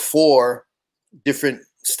 3 to 4 different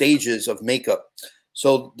stages of makeup.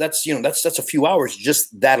 So that's a few hours,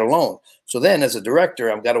 just that alone. So then as a director,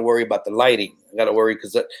 I've got to worry about the lighting. I got to worry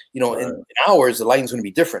because, in hours, the lighting's going to be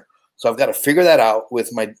different. So I've got to figure that out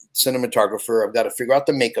with my cinematographer. I've got to figure out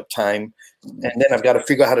the makeup time. And then I've got to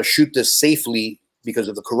figure out how to shoot this safely because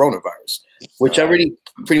of the coronavirus, which I already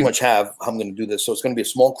pretty much have how I'm going to do this. So it's going to be a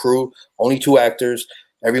small crew, only 2 actors.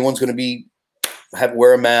 Everyone's going to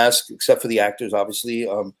wear a mask, except for the actors, obviously.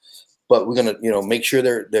 But we're going to, make sure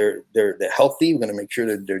they're healthy. We're going to make sure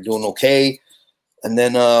that they're doing okay. And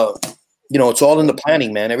then, it's all in the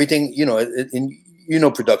planning, man. Everything,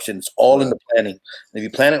 production, it's all in the planning. And if you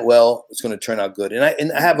plan it well, it's going to turn out good.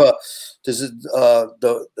 And I have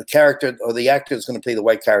the character or the actor that's going to play the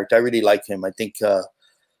white character. I really like him. I think,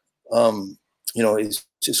 he's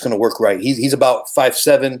just going to work right. He's about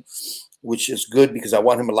 5'7", which is good because I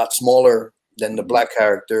want him a lot smaller than the black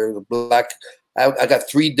character. The I got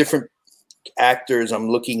 3 different actors I'm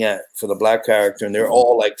looking at for the black character, and they're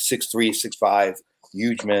all like 6'3", 6'5",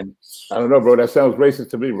 huge men. I don't know, bro. That sounds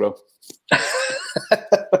racist to me, bro.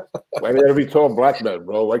 Why they gotta be tall black men,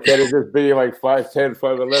 bro? Why can't it just be like 5'10",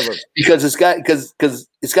 5'11"? Because it's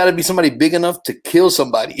got to be somebody big enough to kill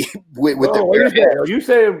somebody with their bare hands. Are you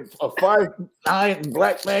saying a 5'9"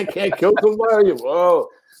 black man can't kill somebody? Bro,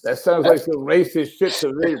 that sounds like some racist shit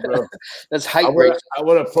to me, bro. That's height. I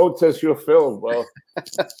want to protest your film, bro.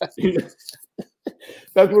 That's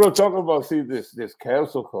what I'm talking about. See, this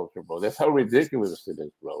cancel culture, bro. That's how ridiculous it is,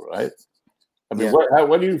 bro. Right? I mean,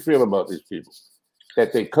 what do you feel about these people?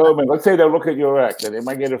 That they come and let's say they look at your act and they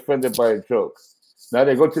might get offended by a joke. Now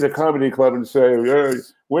they go to the comedy club and say, hey,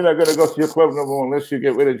 we're not going to go to your club no more unless you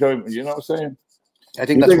get rid of Joey. You know what I'm saying? I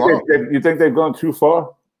think that's wrong. You think they've gone too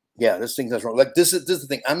far? Yeah, this thing that's wrong. Like this is the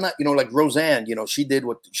thing. I'm not, like Roseanne, she did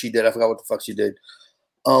what she did. I forgot what the fuck she did.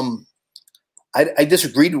 I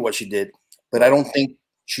disagreed with what she did, but I don't think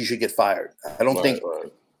she should get fired. I don't think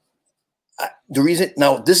the reason.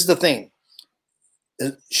 Now, this is the thing.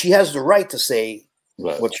 She has the right to say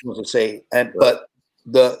what she wants to say, but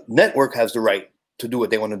the network has the right to do what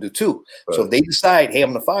they want to do too. Right. So if they decide, hey, I'm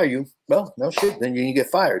going to fire you, well, no shit, then you get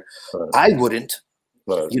fired. Right. I wouldn't.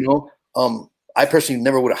 Right. I personally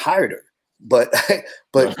never would have hired her, but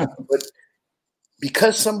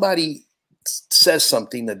because somebody says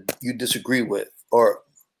something that you disagree with, or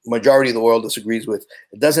majority of the world disagrees with,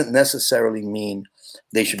 it doesn't necessarily mean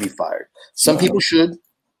they should be fired. Some people should,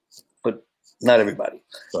 but not everybody.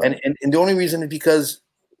 Right. And the only reason is because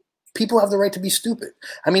people have the right to be stupid.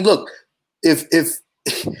 I mean, look, if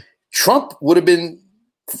Trump would have been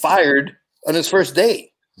fired on his first day,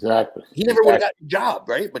 exactly, he never would have got the job,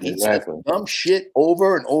 right? But he said dumb shit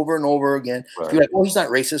over and over and over again. Right. You're like, oh, he's not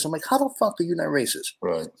racist. I'm like, how the fuck are you not racist?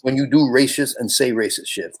 Right. When you do racist and say racist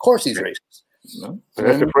shit, of course he's racist. No,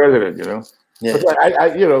 that's the president, Yeah. But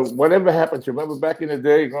I whatever happens, you remember back in the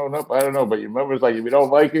day growing up? I don't know, but you remember it's like if you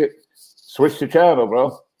don't like it, switch the channel,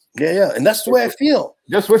 bro. Yeah, and that's the way I feel.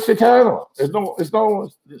 Just switch the channel. There's no.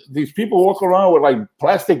 These people walk around with like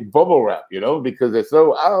plastic bubble wrap, because they're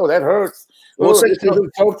so that hurts. Well, it's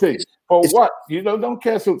insulting. For what? Don't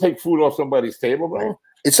cancel, take food off somebody's table, bro.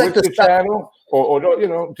 It's switch like the channel,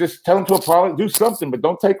 or just tell them to apologize, do something, but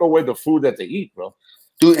don't take away the food that they eat, bro.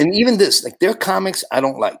 Dude, and even this, like their comics, I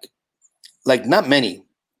don't like. Like not many.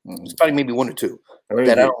 It's probably maybe 1 or 2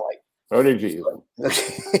 that I don't like.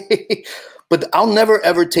 But I'll never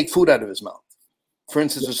ever take food out of his mouth. For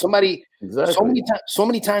instance, if somebody so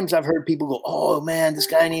many times I've heard people go, "Oh man, this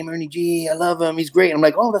guy named Ernie G, I love him. He's great." And I'm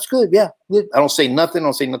like, "Oh, that's good. Yeah, good." I don't say nothing. I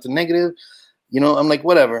don't say nothing negative. I'm like,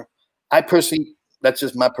 whatever. I personally, that's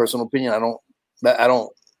just my personal opinion. I don't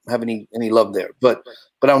have any love there. But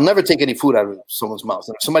I'll never take any food out of someone's mouth.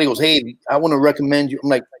 And if somebody goes, "Hey, I want to recommend you," I'm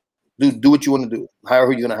like, dude, do what you want to do. Hire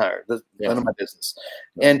who you're going to hire. That's none of my business.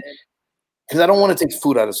 And because I don't want to take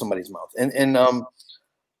food out of somebody's mouth. And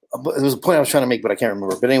but there was a point I was trying to make, but I can't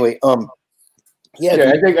remember. But anyway, I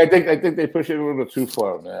think they push it a little too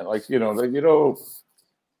far, man. Like switch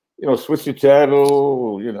the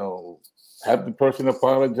channel. Have the person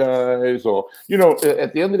apologize, or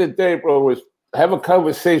at the end of the day, bro, is have a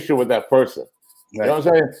conversation with that person. Right. You know what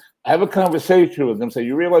I'm saying? Have a conversation with them. Say,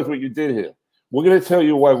 you realize what you did here. We're going to tell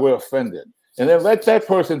you why we're offended. And then let that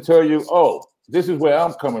person tell you, oh, this is where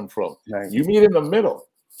I'm coming from. Right. You meet in the middle.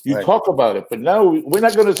 You talk about it. But now we're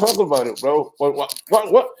not going to talk about it, bro. What?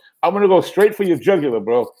 I'm going to go straight for your jugular,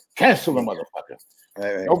 bro. Cancel the motherfucker.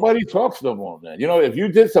 Right. Nobody talks no more, man. If you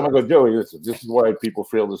did something, I go, Joey, listen, this is why people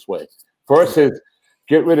feel this way. First is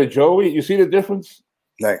get rid of Joey. You see the difference?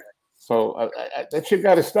 Right. So that shit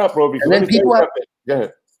got to stop, bro. Because and then people go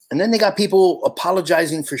ahead. And then they got people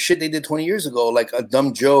apologizing for shit they did 20 years ago, like a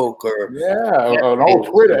dumb joke or an old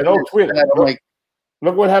Twitter. I'm like,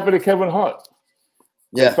 look what happened to Kevin Hart.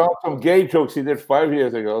 Yeah, they found some gay jokes he did 5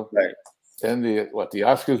 years ago. Right. And the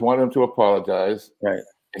Oscars wanted him to apologize. Right.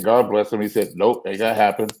 And God bless him. He said, nope, ain't gonna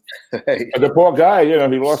happen. Right. But the poor guy, he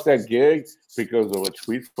lost that gig because of a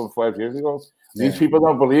tweet from 5 years ago. Yeah. These people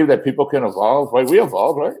don't believe that people can evolve, right? We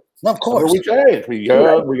evolve, right? No, of course. We change. We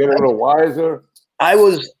young. We get a little wiser.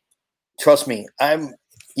 Trust me, I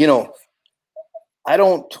don't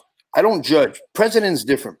judge. President's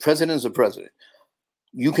different. President's a president.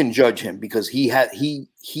 You can judge him because he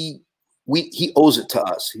owes it to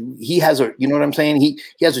us. He has you know what I'm saying? He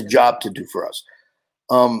has a job to do for us.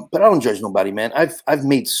 But I don't judge nobody, man. I've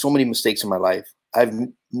made so many mistakes in my life.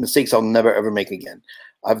 Mistakes I'll never ever make again.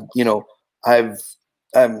 I'm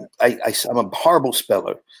a horrible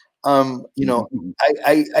speller. I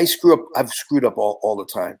screw up. I've screwed up all the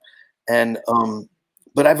time. And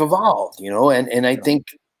but I've evolved, and I think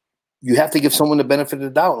you have to give someone the benefit of the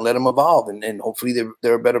doubt and let them evolve, and hopefully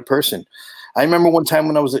they're a better person. I remember one time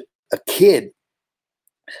when I was a kid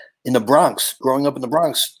in the Bronx, growing up in the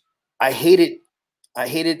Bronx, I hated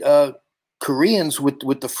Koreans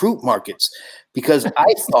with the fruit markets because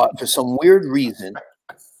I thought for some weird reason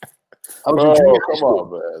I was in junior high school.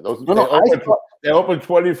 Come on, man. They open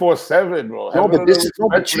 24/7, bro. No,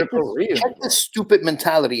 but check this stupid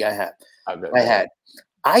mentality I had.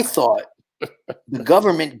 I thought the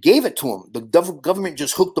government gave it to them. The government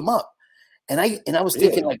just hooked them up, and I was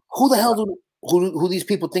thinking like, who the hell who these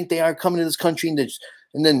people think they are coming to this country and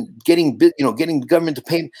then getting the government to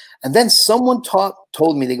pay them. And then someone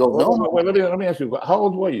told me, they go, no. Wait, let me ask you, how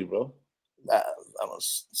old were you, bro? I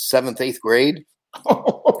was 7th, 8th grade.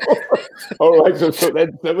 All right, so that's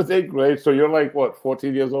 7th, 8th grade. So you're like what,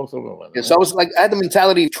 14 years old, something like that? Yeah, so I was like, I had the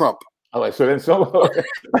mentality of Trump. All right, so then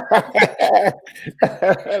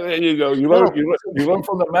there you go. You learn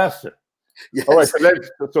from the master. Yes. All right,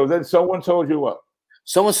 so then someone told you what?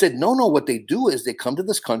 Someone said, no, what they do is they come to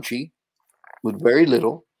this country with very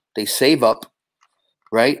little, they save up,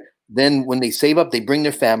 right? Then when they save up, they bring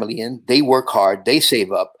their family in, they work hard, they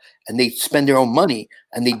save up, and they spend their own money,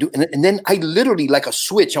 and they do. And then I literally, like a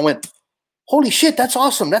switch, I went, holy shit, that's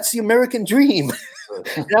awesome. That's the American dream.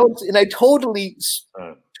 and I totally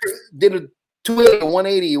did a 280,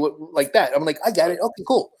 180 like that. I'm like, I got it. Okay,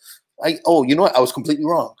 cool. You know what? I was completely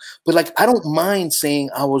wrong. But like, I don't mind saying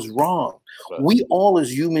I was wrong. Right. We all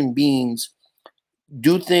as human beings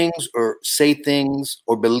do things or say things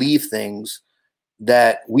or believe things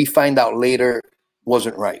that we find out later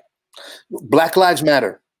wasn't right. Black Lives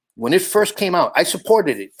Matter. When it first came out, I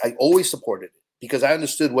supported it. I always supported it because I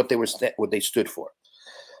understood what they stood for.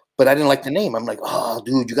 But I didn't like the name. I'm like, oh,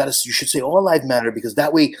 dude, you should say All Lives Matter because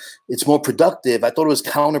that way it's more productive. I thought it was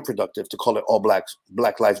counterproductive to call it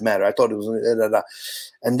Black Lives Matter. I thought it was,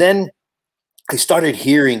 and then I started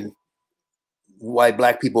hearing why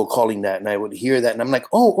Black people are calling that, and I would hear that, and I'm like,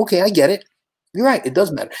 oh, okay, I get it. You're right, it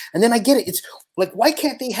does matter. And then I get it. It's like, why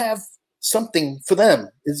can't they have something for them?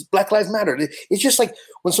 It's Black Lives Matter. It's just like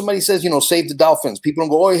when somebody says, save the dolphins. People don't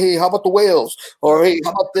go, oh, hey, how about the whales? Or hey,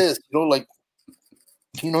 how about this? Nobody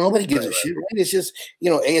gives a shit. Right? It's just,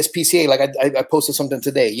 ASPCA. Like I posted something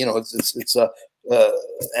today. It's a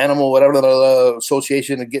animal whatever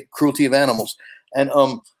association to get cruelty of animals. And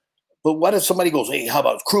but what if somebody goes, hey, how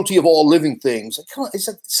about cruelty of all living things? Like, come on, it's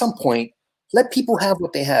at some point, let people have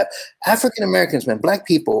what they have. African Americans, man, Black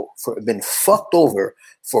people have been fucked over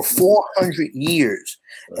for 400 years.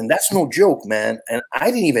 And that's no joke, man. And I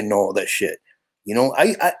didn't even know all that shit.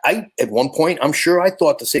 I at one point, I'm sure I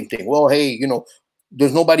thought the same thing. Well, hey,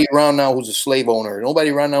 there's nobody around now who's a slave owner. Nobody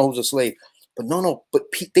around now who's a slave. But no. But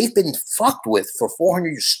they've been fucked with for 400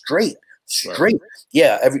 years straight. Right.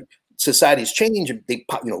 Yeah, every societies change. And they,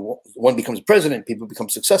 one becomes president. People become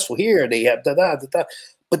successful here. They have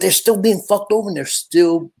but they're still being fucked over and they're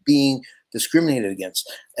still being discriminated against.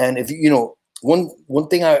 And if one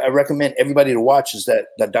thing I recommend everybody to watch is that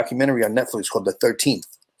documentary on Netflix called The 13th.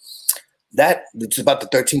 It's about the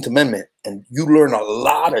 13th Amendment, and you learn a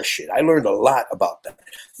lot of shit. I learned a lot about that,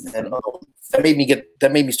 and that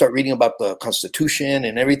made me start reading about the Constitution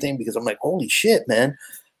and everything because I'm like, holy shit, man!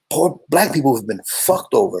 Poor Black people have been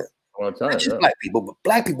fucked over. Not just Black people, but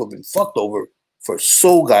Black people have been fucked over for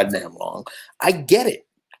so goddamn long. I get it.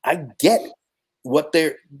 I get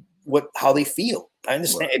how they feel. I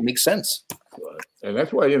understand. Right. It makes sense. Right. And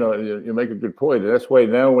that's why you make a good point. And that's why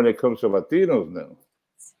now when it comes to Latinos now.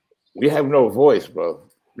 We have no voice, bro.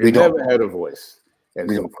 We never had a voice. And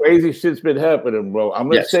some crazy shit's been happening, bro. I'm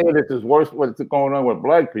not saying this is worse what's going on with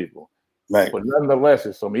Black people. Right. But nonetheless,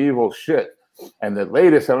 it's some evil shit. And the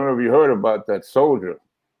latest, I don't know if you heard about that soldier.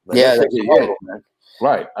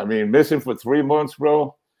 Right. I mean, missing for 3 months,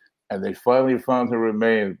 bro. And they finally found her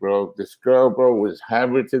remains, bro. This girl, bro, was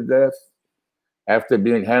hammered to death. After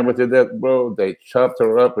being hammered to death, bro, they chopped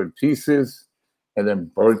her up in pieces and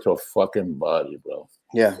then burnt her fucking body, bro.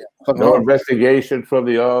 Yeah. No investigation from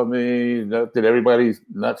the army, nothing. Everybody's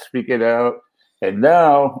not speaking out. And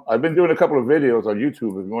now I've been doing a couple of videos on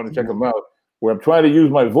YouTube, if you want to check them out, where I'm trying to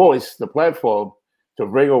use my voice, the platform, to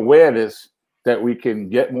bring awareness that we can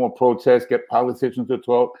get more protests, get politicians to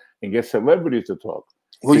talk, and get celebrities to talk.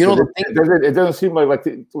 Well, it doesn't seem like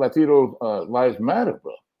Latino lives matter,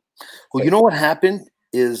 bro. Well, you know what happened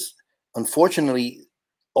is, unfortunately,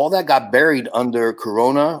 all that got buried under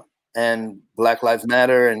Corona and Black Lives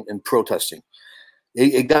Matter and protesting.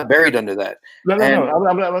 It got buried under that. No.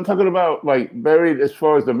 I'm talking about like buried as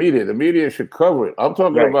far as the media. The media should cover it. I'm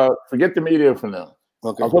talking about, forget the media for now.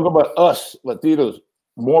 Okay. I'm talking about us, Latinos,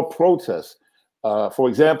 more protests. For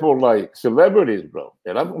example, like celebrities, bro.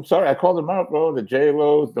 And I'm sorry, I called them out, bro. The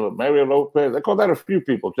J-Lo's, the Mario Lopez. I called out a few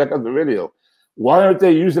people. Check out the video. Why aren't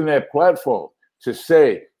they using their platform to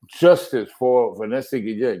say justice for Vanessa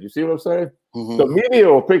Guillen? You see what I'm saying? Mhm. The media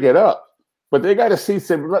will pick it up, but they got to see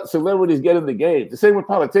celebrities get in the game. The same with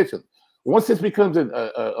politicians. Once this becomes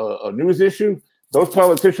a news issue, those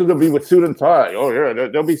politicians will be with suit and tie. Oh yeah,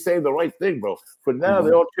 they'll be saying the right thing, bro. For now,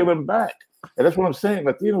 they're all chilling back, and that's what I'm saying.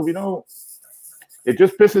 Latino, it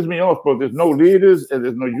just pisses me off, bro. There's no leaders and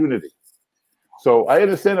there's no unity. So I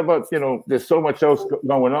understand about, there's so much else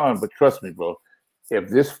going on, but trust me, bro. If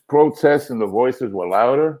this protest and the voices were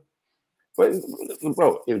louder, but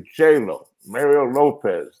bro, if J-Lo, Mario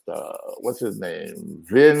Lopez, what's his name,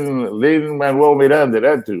 Lin-Manuel Miranda,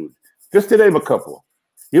 that dude, just to name a couple,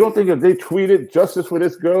 you don't think if they tweeted justice for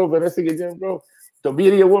this girl, Vanessa Guillen, bro, the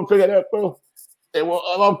media won't pick it up, bro? They will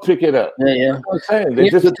all pick it up. Yeah. That's what I'm saying.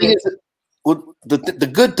 The thing is, the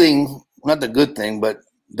good thing, not the good thing, but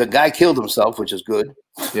the guy killed himself, which is good.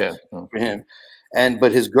 Yeah. For him.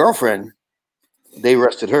 But his girlfriend, they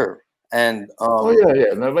arrested her. And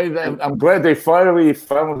yeah. No, I'm glad they finally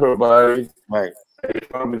found her body. Right. They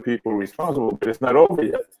found the people responsible, but it's not over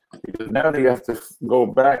yet. Because now they have to go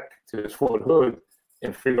back to Fort Hood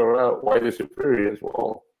and figure out why the superiors were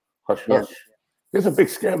all hush hush. Yeah. There's a big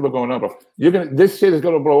scandal going on, bro. This shit is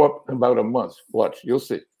gonna blow up in about a month. Watch, you'll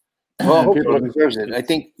see. Well, hopefully it deserves it. I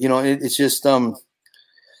think it's just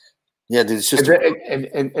it's just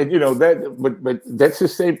but that's the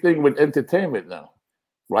same thing with entertainment now,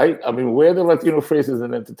 right? I mean, where are the Latino faces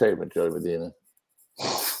in entertainment, Joey Medina?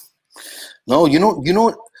 No,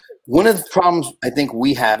 one of the problems I think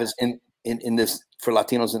we have is in this for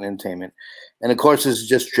Latinos in entertainment, and of course this is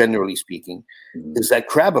just generally speaking, is that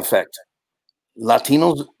crab effect.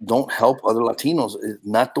 Latinos don't help other Latinos,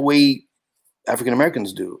 not the way African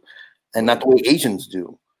Americans do, and not the way Asians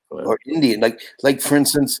do, or Indian. Like for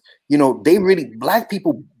instance, Black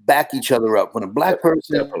people back each other up. When a Black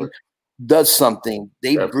person does something,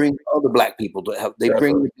 they bring other Black people to help. They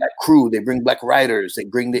bring the Black crew, they bring Black writers, they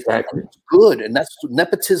bring it's good, and that's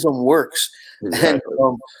nepotism works. And,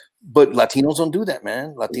 but Latinos don't do that,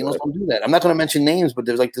 man. Latinos don't do that. I'm not going to mention names, but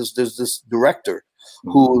there's this director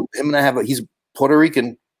who him and I he's Puerto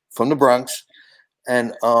Rican from the Bronx,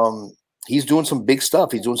 and he's doing some big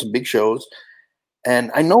stuff. He's doing some big shows, and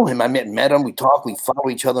I know him. I met him. We talk. We follow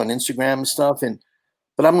each other on Instagram and stuff.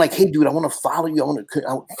 But I'm like, hey, dude, I want to follow you.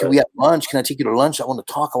 Can we have lunch? Can I take you to lunch? I want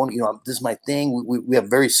to talk. This is my thing. We have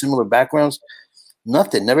very similar backgrounds.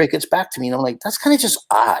 Nothing. Never gets back to me. And I'm like, that's kind of just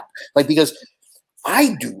odd. Like, because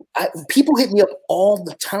people hit me up all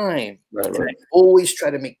the time. Right. I always try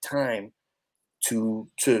to make time to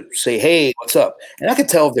say, hey, what's up? And I could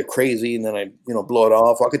tell if they're crazy, and then I blow it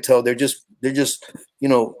off. Or I could tell they're just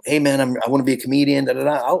hey man, I want to be a comedian.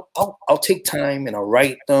 I'll take time and I'll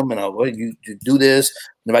write them and I'll you do this.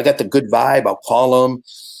 And if I got the good vibe, I'll call them.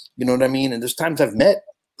 You know what I mean? And there's times I've met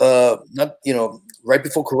right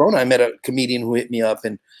before Corona, I met a comedian who hit me up,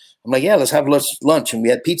 and I'm like, yeah, let's have lunch, and we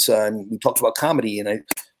had pizza and we talked about comedy, and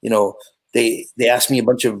they asked me a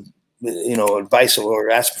bunch of advice, or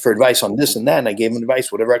asked for advice on this and that, and I gave them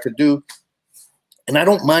advice, whatever I could do. And I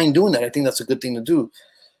don't mind doing that. I think that's a good thing to do.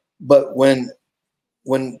 But when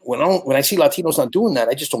I see Latinos not doing that,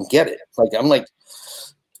 I just don't get it. Like I'm like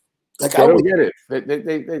they don't get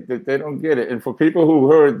it. They don't get it. And for people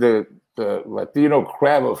who heard the Latino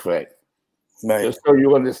crab effect, right, just so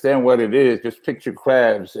you understand what it is, just picture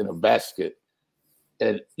crabs in a basket,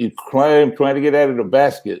 and you trying to get out of the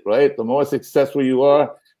basket, right? The more successful you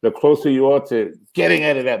are, the closer you are to getting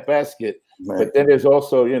out of that basket. Right. But then there's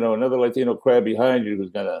also, another Latino crab behind you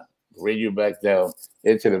who's gonna bring you back down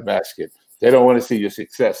into the basket. They don't want to see your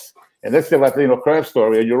success. And that's the Latino crab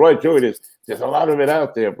story. And you're right, Joey, there's a lot of it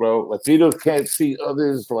out there, bro. Latinos can't see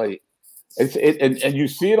others and you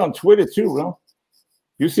see it on Twitter too, bro.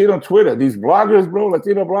 You see it on Twitter. These bloggers, bro,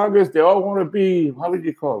 Latino bloggers, they all want to be, how would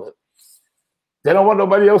you call it? They don't want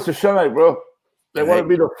nobody else to shine, bro. They want to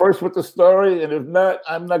be the first with the story, and if not,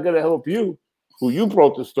 I'm not going to help you, who you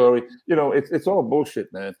broke the story. It's all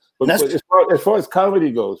bullshit, man. But as far as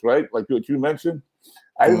comedy goes, right, like what you mentioned,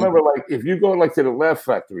 I remember, like, if you go, like, to the Laugh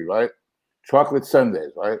Factory, right, Chocolate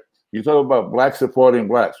Sundays, right, you talk about Blacks supporting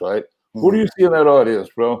Blacks, right? Who do you see in that audience,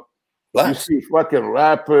 bro? Blacks. You see fucking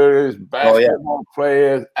rappers, basketball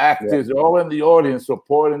players, actors, all in the audience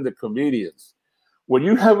supporting the comedians. When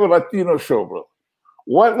you have a Latino show, bro,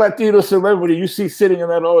 what Latino celebrity you see sitting in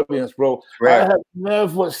that audience, bro? Right. I have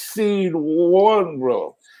never seen one,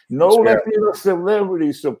 bro. No Latino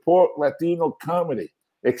celebrity support Latino comedy,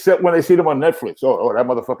 except when they see them on Netflix. Oh, that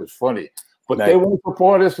motherfucker's funny. But they won't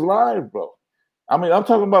support us live, bro. I mean, I'm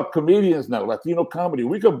talking about comedians now, Latino comedy.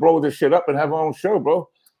 We could blow this shit up and have our own show, bro.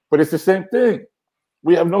 But it's the same thing.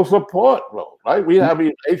 We have no support, bro. Right? We have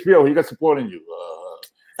HBO. He got supporting you.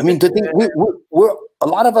 I mean, the thing we're a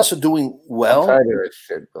lot of us are doing well. I'm tired of that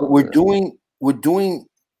shit, bro. We're doing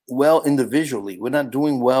well individually. We're not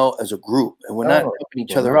doing well as a group, and we're not helping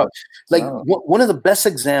each other out. Like one of the best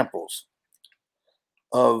examples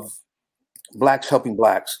of blacks helping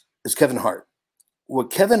blacks is Kevin Hart.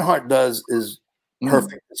 What Kevin Hart does is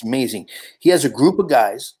perfect. It's amazing. He has a group of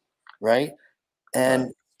guys, right?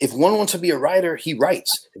 And if one wants to be a writer, he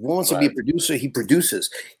writes. If one wants to be a producer, he produces.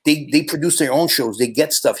 They produce their own shows. They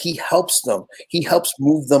get stuff. He helps them. He helps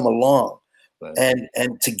move them along.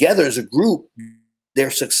 And together as a group, they're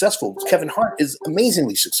successful. Kevin Hart is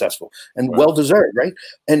amazingly successful and well-deserved, right?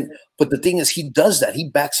 But the thing is, he does that. He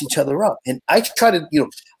backs each other up. And I try to do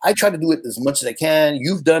it as much as I can.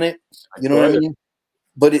 You've done it, you know what I mean?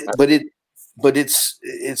 But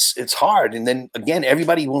it's hard. And then again,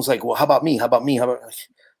 everybody was like, well, how about me? How about me? How about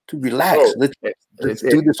to relax? Let's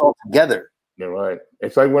do this all together. You're right.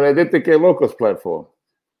 It's like when I did the Que Locos platform.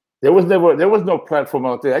 There was no platform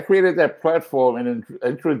out there. I created that platform and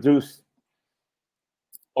introduced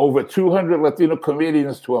over 200 Latino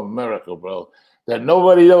comedians to America, bro, that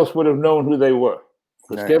nobody else would have known who they were.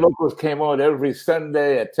 Because Que Locos came on every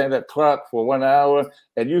Sunday at 10 o'clock for 1 hour,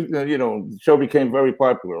 and the show became very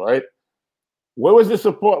popular, right? Where was the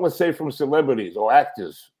support, let's say, from celebrities or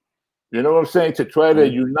actors? You know what I'm saying? To try to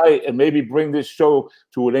unite and maybe bring this show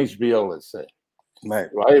to an HBO, let's say. Right,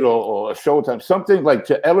 or a Showtime, something like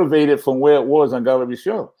to elevate it from where it was on Gallery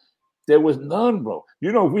Show. There was none, bro.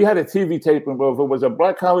 You know, we had a TV taping, bro. If it was a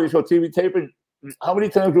black comedy show TV taping, how many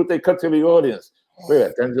times would they cut to the audience? Yeah,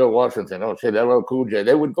 Denzel Washington, oh shit, LL Cool J.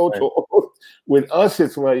 They would go to. With us,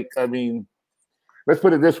 it's like, I mean, let's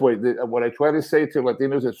put it this way. What I try to say to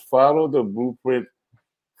Latinos is follow the blueprint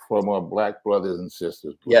from our black brothers and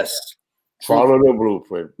sisters. Bro. Yes. Follow the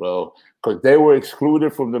blueprint, bro. Because they were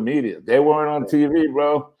excluded from the media. They weren't on TV,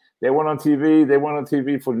 bro. They weren't on TV. They weren't on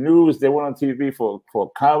TV for news. They weren't on TV for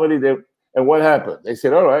comedy. And what happened? They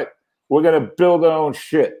said, all right, we're going to build our own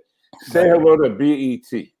shit. Say hello to BET.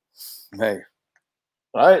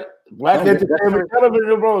 Right? Black entertainment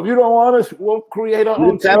television, bro. If you don't want us, we'll create our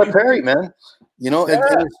own Tyler Perry, man. You know,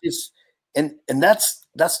 and that's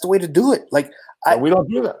the way to do it. Like, we don't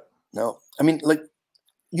do that. No. I mean, like,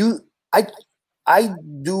 I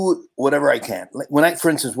do whatever I can. Like when I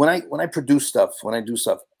produce stuff, when I do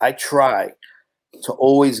stuff, I try to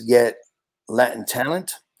always get Latin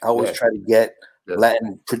talent. I always try to get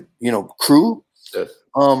Latin, crew. Yes.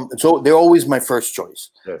 So they're always my first choice.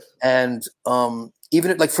 Yes. And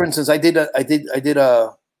even like, for instance, one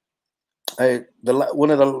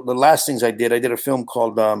of the last things I did a film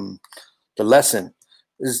called The Lesson.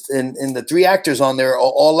 And the three actors on there are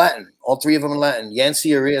all Latin. All three of them are Latin.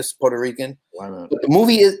 Yancy Arias, Puerto Rican. But the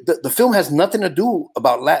movie the film has nothing to do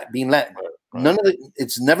about being Latin. None of it.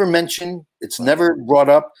 It's never mentioned. It's never brought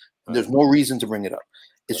up. There's no reason to bring it up.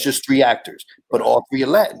 It's just three actors, but all three are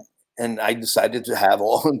Latin. And I decided to have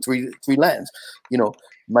all three Latins. You know,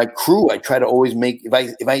 my crew. I try to always make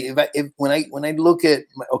when I look at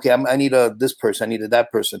I need this person. I needed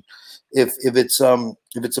that person. If it's a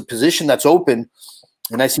position that's open.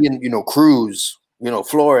 And I see, Cruz,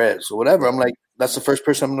 Flores or whatever. I'm like, that's the first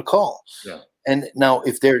person I'm going to call. Yeah. And now,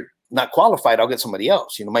 if they're not qualified, I'll get somebody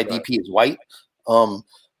else. My DP is white.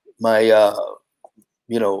 My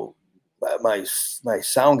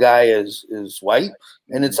sound guy is white,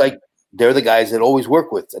 and it's like they're the guys that always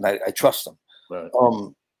work with, and I trust them. Right.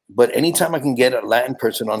 But anytime I can get a Latin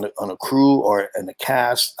person on a crew or in a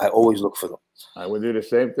cast, I always look for them. I would do the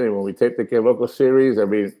same thing when we tape the Que Locos series. I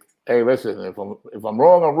mean. Hey, listen, if I'm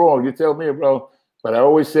wrong, I'm wrong. You tell me, bro. But I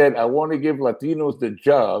always said I want to give Latinos the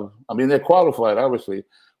job. I mean, they're qualified, obviously,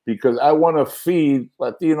 because I want to feed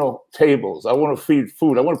Latino tables. I want to feed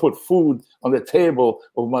food. I want to put food on the table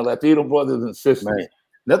of my Latino brothers and sisters. Right.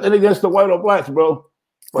 Nothing against the white or blacks, bro.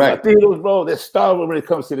 But Latinos, bro, they're starving when it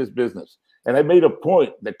comes to this business. And I made a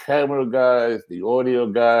point. The camera guys, the audio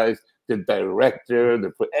guys, the director,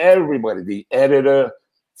 everybody, the editor,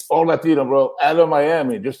 all Latino, bro, out of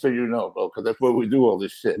Miami, just so you know, bro, because that's where we do all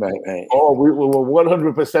this shit. Right. Oh, we were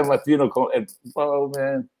 100% Latino. And, bro,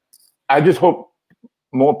 man, I just hope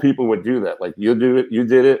more people would do that. Like, you do it, you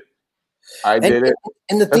did it, I did it.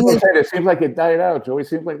 And the thing is, it seems like it died out, Joey. It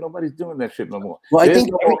seems like nobody's doing that shit no more. Well, I think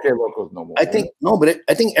no more Que Locos no more. I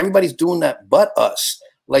think everybody's doing that but us.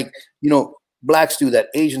 Like, blacks do that,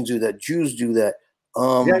 Asians do that, Jews do that.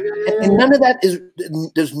 And none of that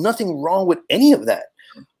there's nothing wrong with any of that.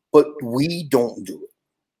 But we don't do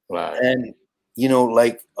it. Right. And,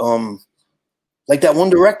 like that one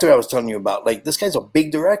director I was telling you about. Like this guy's a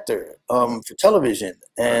big director for television,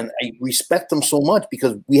 and I respect him so much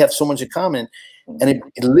because we have so much in common. And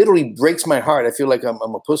it literally breaks my heart. I feel like I'm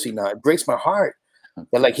a pussy now. It breaks my heart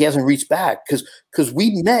that like he hasn't reached back because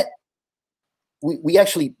we met. We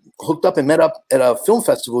actually hooked up and met up at a film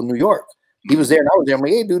festival in New York. He was there and I was there. I'm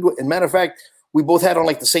like, hey, dude. And matter of fact, we both had on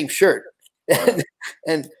like the same shirt, and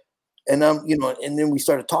you know, and then we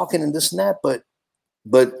started talking and this and that. But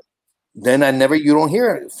then you don't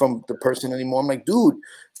hear it from the person anymore. I'm like, dude,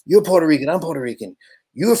 you're Puerto Rican. I'm Puerto Rican.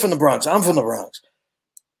 You're from the Bronx. I'm from the Bronx.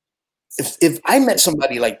 If I met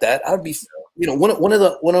somebody like that, I'd be, you know,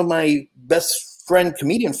 one of my best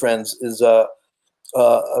comedian friends is a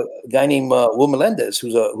guy named Will Melendez,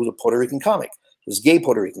 who's a Puerto Rican comic, this gay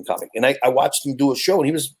Puerto Rican comic, and I watched him do a show, and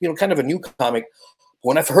he was, you know, kind of a new comic.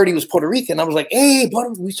 When I heard he was Puerto Rican, I was like, hey, buddy,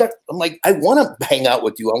 I'm like, I want to hang out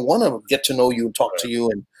with you. I want to get to know you and talk to you,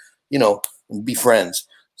 and you know, and be friends.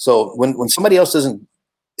 So when somebody else isn't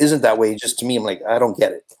that way, just to me, I'm like, I don't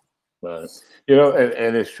get it. Right. You know,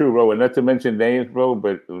 and it's true, bro. And not to mention names, bro,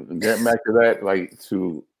 but getting back to that, like,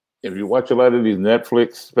 if you watch a lot of these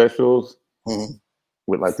Netflix specials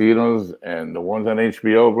with Latinos and the ones on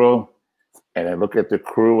HBO, bro, and I look at the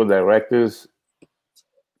crew and directors,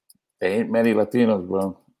 there ain't many Latinos,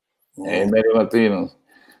 bro. There ain't many Latinos.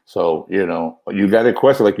 So, you know, you got a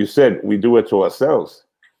question, like you said, we do it to ourselves.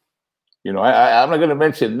 You know, I'm not going to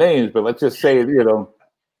mention names, but let's just say, you know,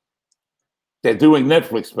 they're doing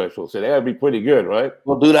Netflix specials, so they gotta be pretty good, right?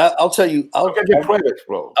 Well, dude, I'll tell you. I'll get your credits,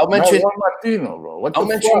 bro. I'll mention one Latino, bro.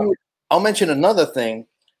 I'll mention another thing,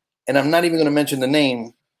 and I'm not even going to mention the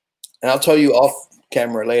name, and I'll tell you off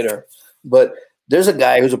camera later. But there's a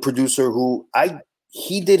guy who's a producer who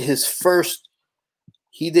he did his first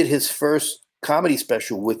comedy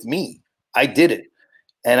special with me. I did it,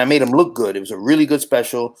 and I made him look good. It was a really good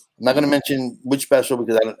special. I'm not going to mention which special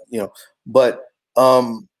because I don't, you know, but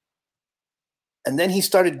and then he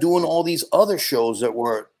started doing all these other shows that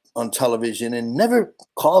were on television and never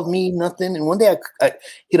called me nothing. And one day I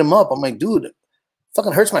hit him up. I'm like, dude, it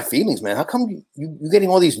fucking hurts my feelings, man. How come you're getting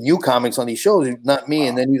all these new comics on these shows, not me?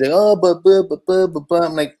 And then he's like, oh, but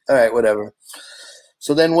I'm like, all right, whatever.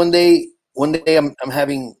 So then one day I'm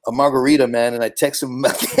having a margarita, man, and I text him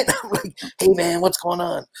again. I'm like, hey, man, what's going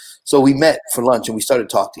on? So we met for lunch and we started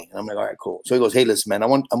talking. And I'm like, all right, cool. So he goes, hey, listen, man, I'm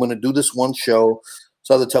going to do this one show. It's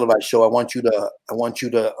another televised show. I want you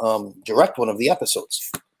to direct one of the episodes.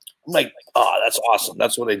 I'm like, oh, that's awesome.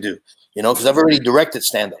 That's what I do, you know, because I've already directed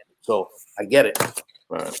stand-up, so I get it.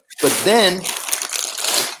 Right. But then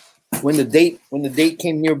when the date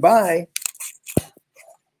came nearby,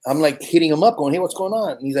 I'm like hitting him up, going, hey, what's going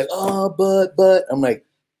on? And he's like, oh, but I'm like,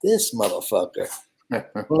 this motherfucker. I'm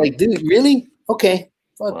like, dude, really? Okay.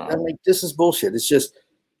 Fuck. Wow. I'm like, this is bullshit. It's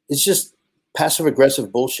just passive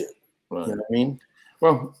aggressive bullshit. Right. You know what I mean?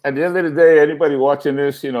 Well, at the end of the day, anybody watching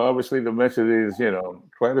this, you know, obviously the message is, you know,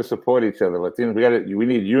 try to support each other. Latinos, we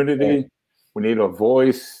need unity, we need a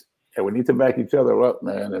voice, and we need to back each other up,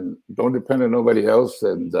 man. And don't depend on nobody else.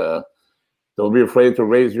 And don't be afraid to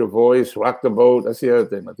raise your voice, rock the boat. That's the other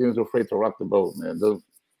thing. Latinos are afraid to rock the boat, man.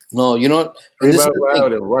 No, you know what? Scream out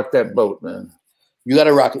loud and rock that boat, man. You got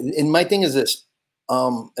to rock it. And my thing is this,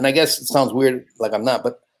 and I guess it sounds weird, like I'm not,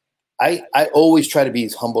 but I always try to be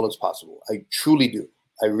as humble as possible. I truly do.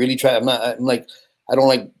 I really try. I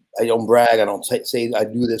don't brag. I don't say I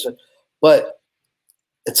do this. But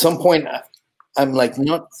at some point, I'm like, you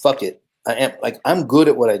know what? Fuck it. I'm good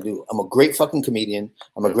at what I do. I'm a great fucking comedian.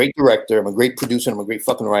 I'm a great director. I'm a great producer. I'm a great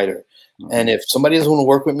fucking writer. Mm-hmm. And if somebody doesn't want to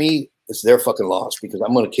work with me, it's their fucking loss because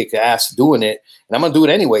I'm going to kick ass doing it. And I'm going to do it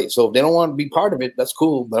anyway. So if they don't want to be part of it, that's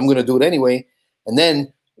cool. But I'm going to do it anyway. And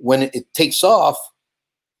then when it takes off,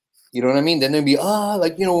 you know what I mean? Then they'll be,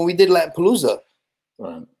 like, you know, when we did Latin-Palooza,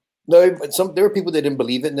 right. There were people that didn't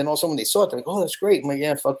believe it. And then all of a sudden when they saw it, they're like, oh, that's great. I'm like,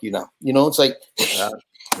 yeah, fuck you now. You know, it's like.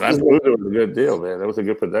 Latin-Palooza was a good deal, man. That was a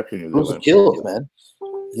good production. It was a kill, man.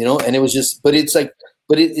 You know, and it was just, but it's like,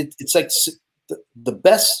 it's like the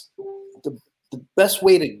best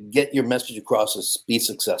way to get your message across is be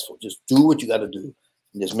successful. Just do what you got to do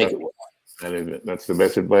and just make it work. That's the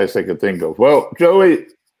best advice I could think of. Well, Joey,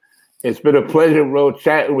 it's been a pleasure, bro,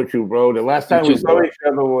 chatting with you, bro. The last time we saw each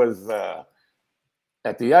other was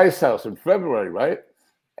at the Ice House in February, right?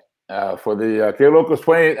 For the Que Locos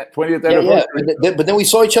 20th anniversary. Yeah. But then we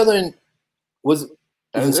saw each other in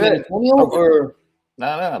San Antonio or?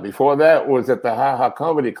 No. Before that was at the Ha Ha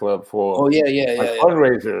Comedy Club for a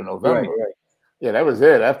fundraiser in November. Right. Yeah, that was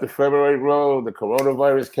it. After February, bro, the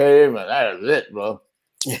coronavirus came, and that was it, bro.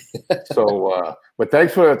 So, but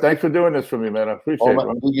thanks for doing this for me, man. I appreciate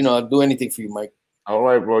it. You know, I'll do anything for you, Mike. All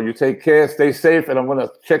right, bro. You take care. Stay safe. And I'm going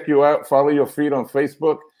to check you out. Follow your feed on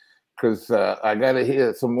Facebook because I got to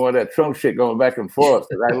hear some more of that Trump shit going back and forth.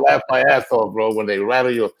 I laugh my ass off, bro, when they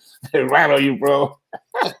rattle you. They rattle you, bro.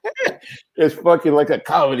 It's fucking like a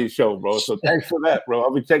comedy show, bro. So thanks for that, bro.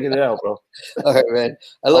 I'll be checking it out, bro. All right, man.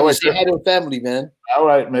 I love you. Say hi to the family, man. All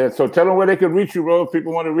right, man. So tell them where they can reach you, bro, if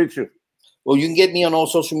people want to reach you. Well, you can get me on all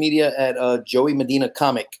social media at Joey Medina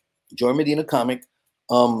Comic. Joey Medina Comic.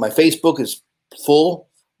 My Facebook is full,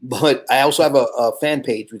 but I also have a fan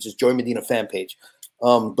page, which is Joey Medina fan page.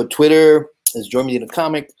 But Twitter is Joey Medina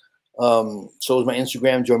Comic. So is my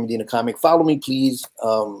Instagram, Joey Medina Comic. Follow me, please.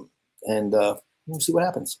 And we'll see what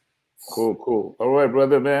happens. Cool. All right,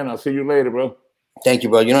 brother, man. I'll see you later, bro. Thank you,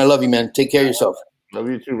 bro. You know I love you, man. Take care of yourself. Love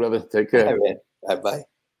you too, brother. Take care. All right, man. Bye-bye.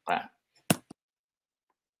 Bye.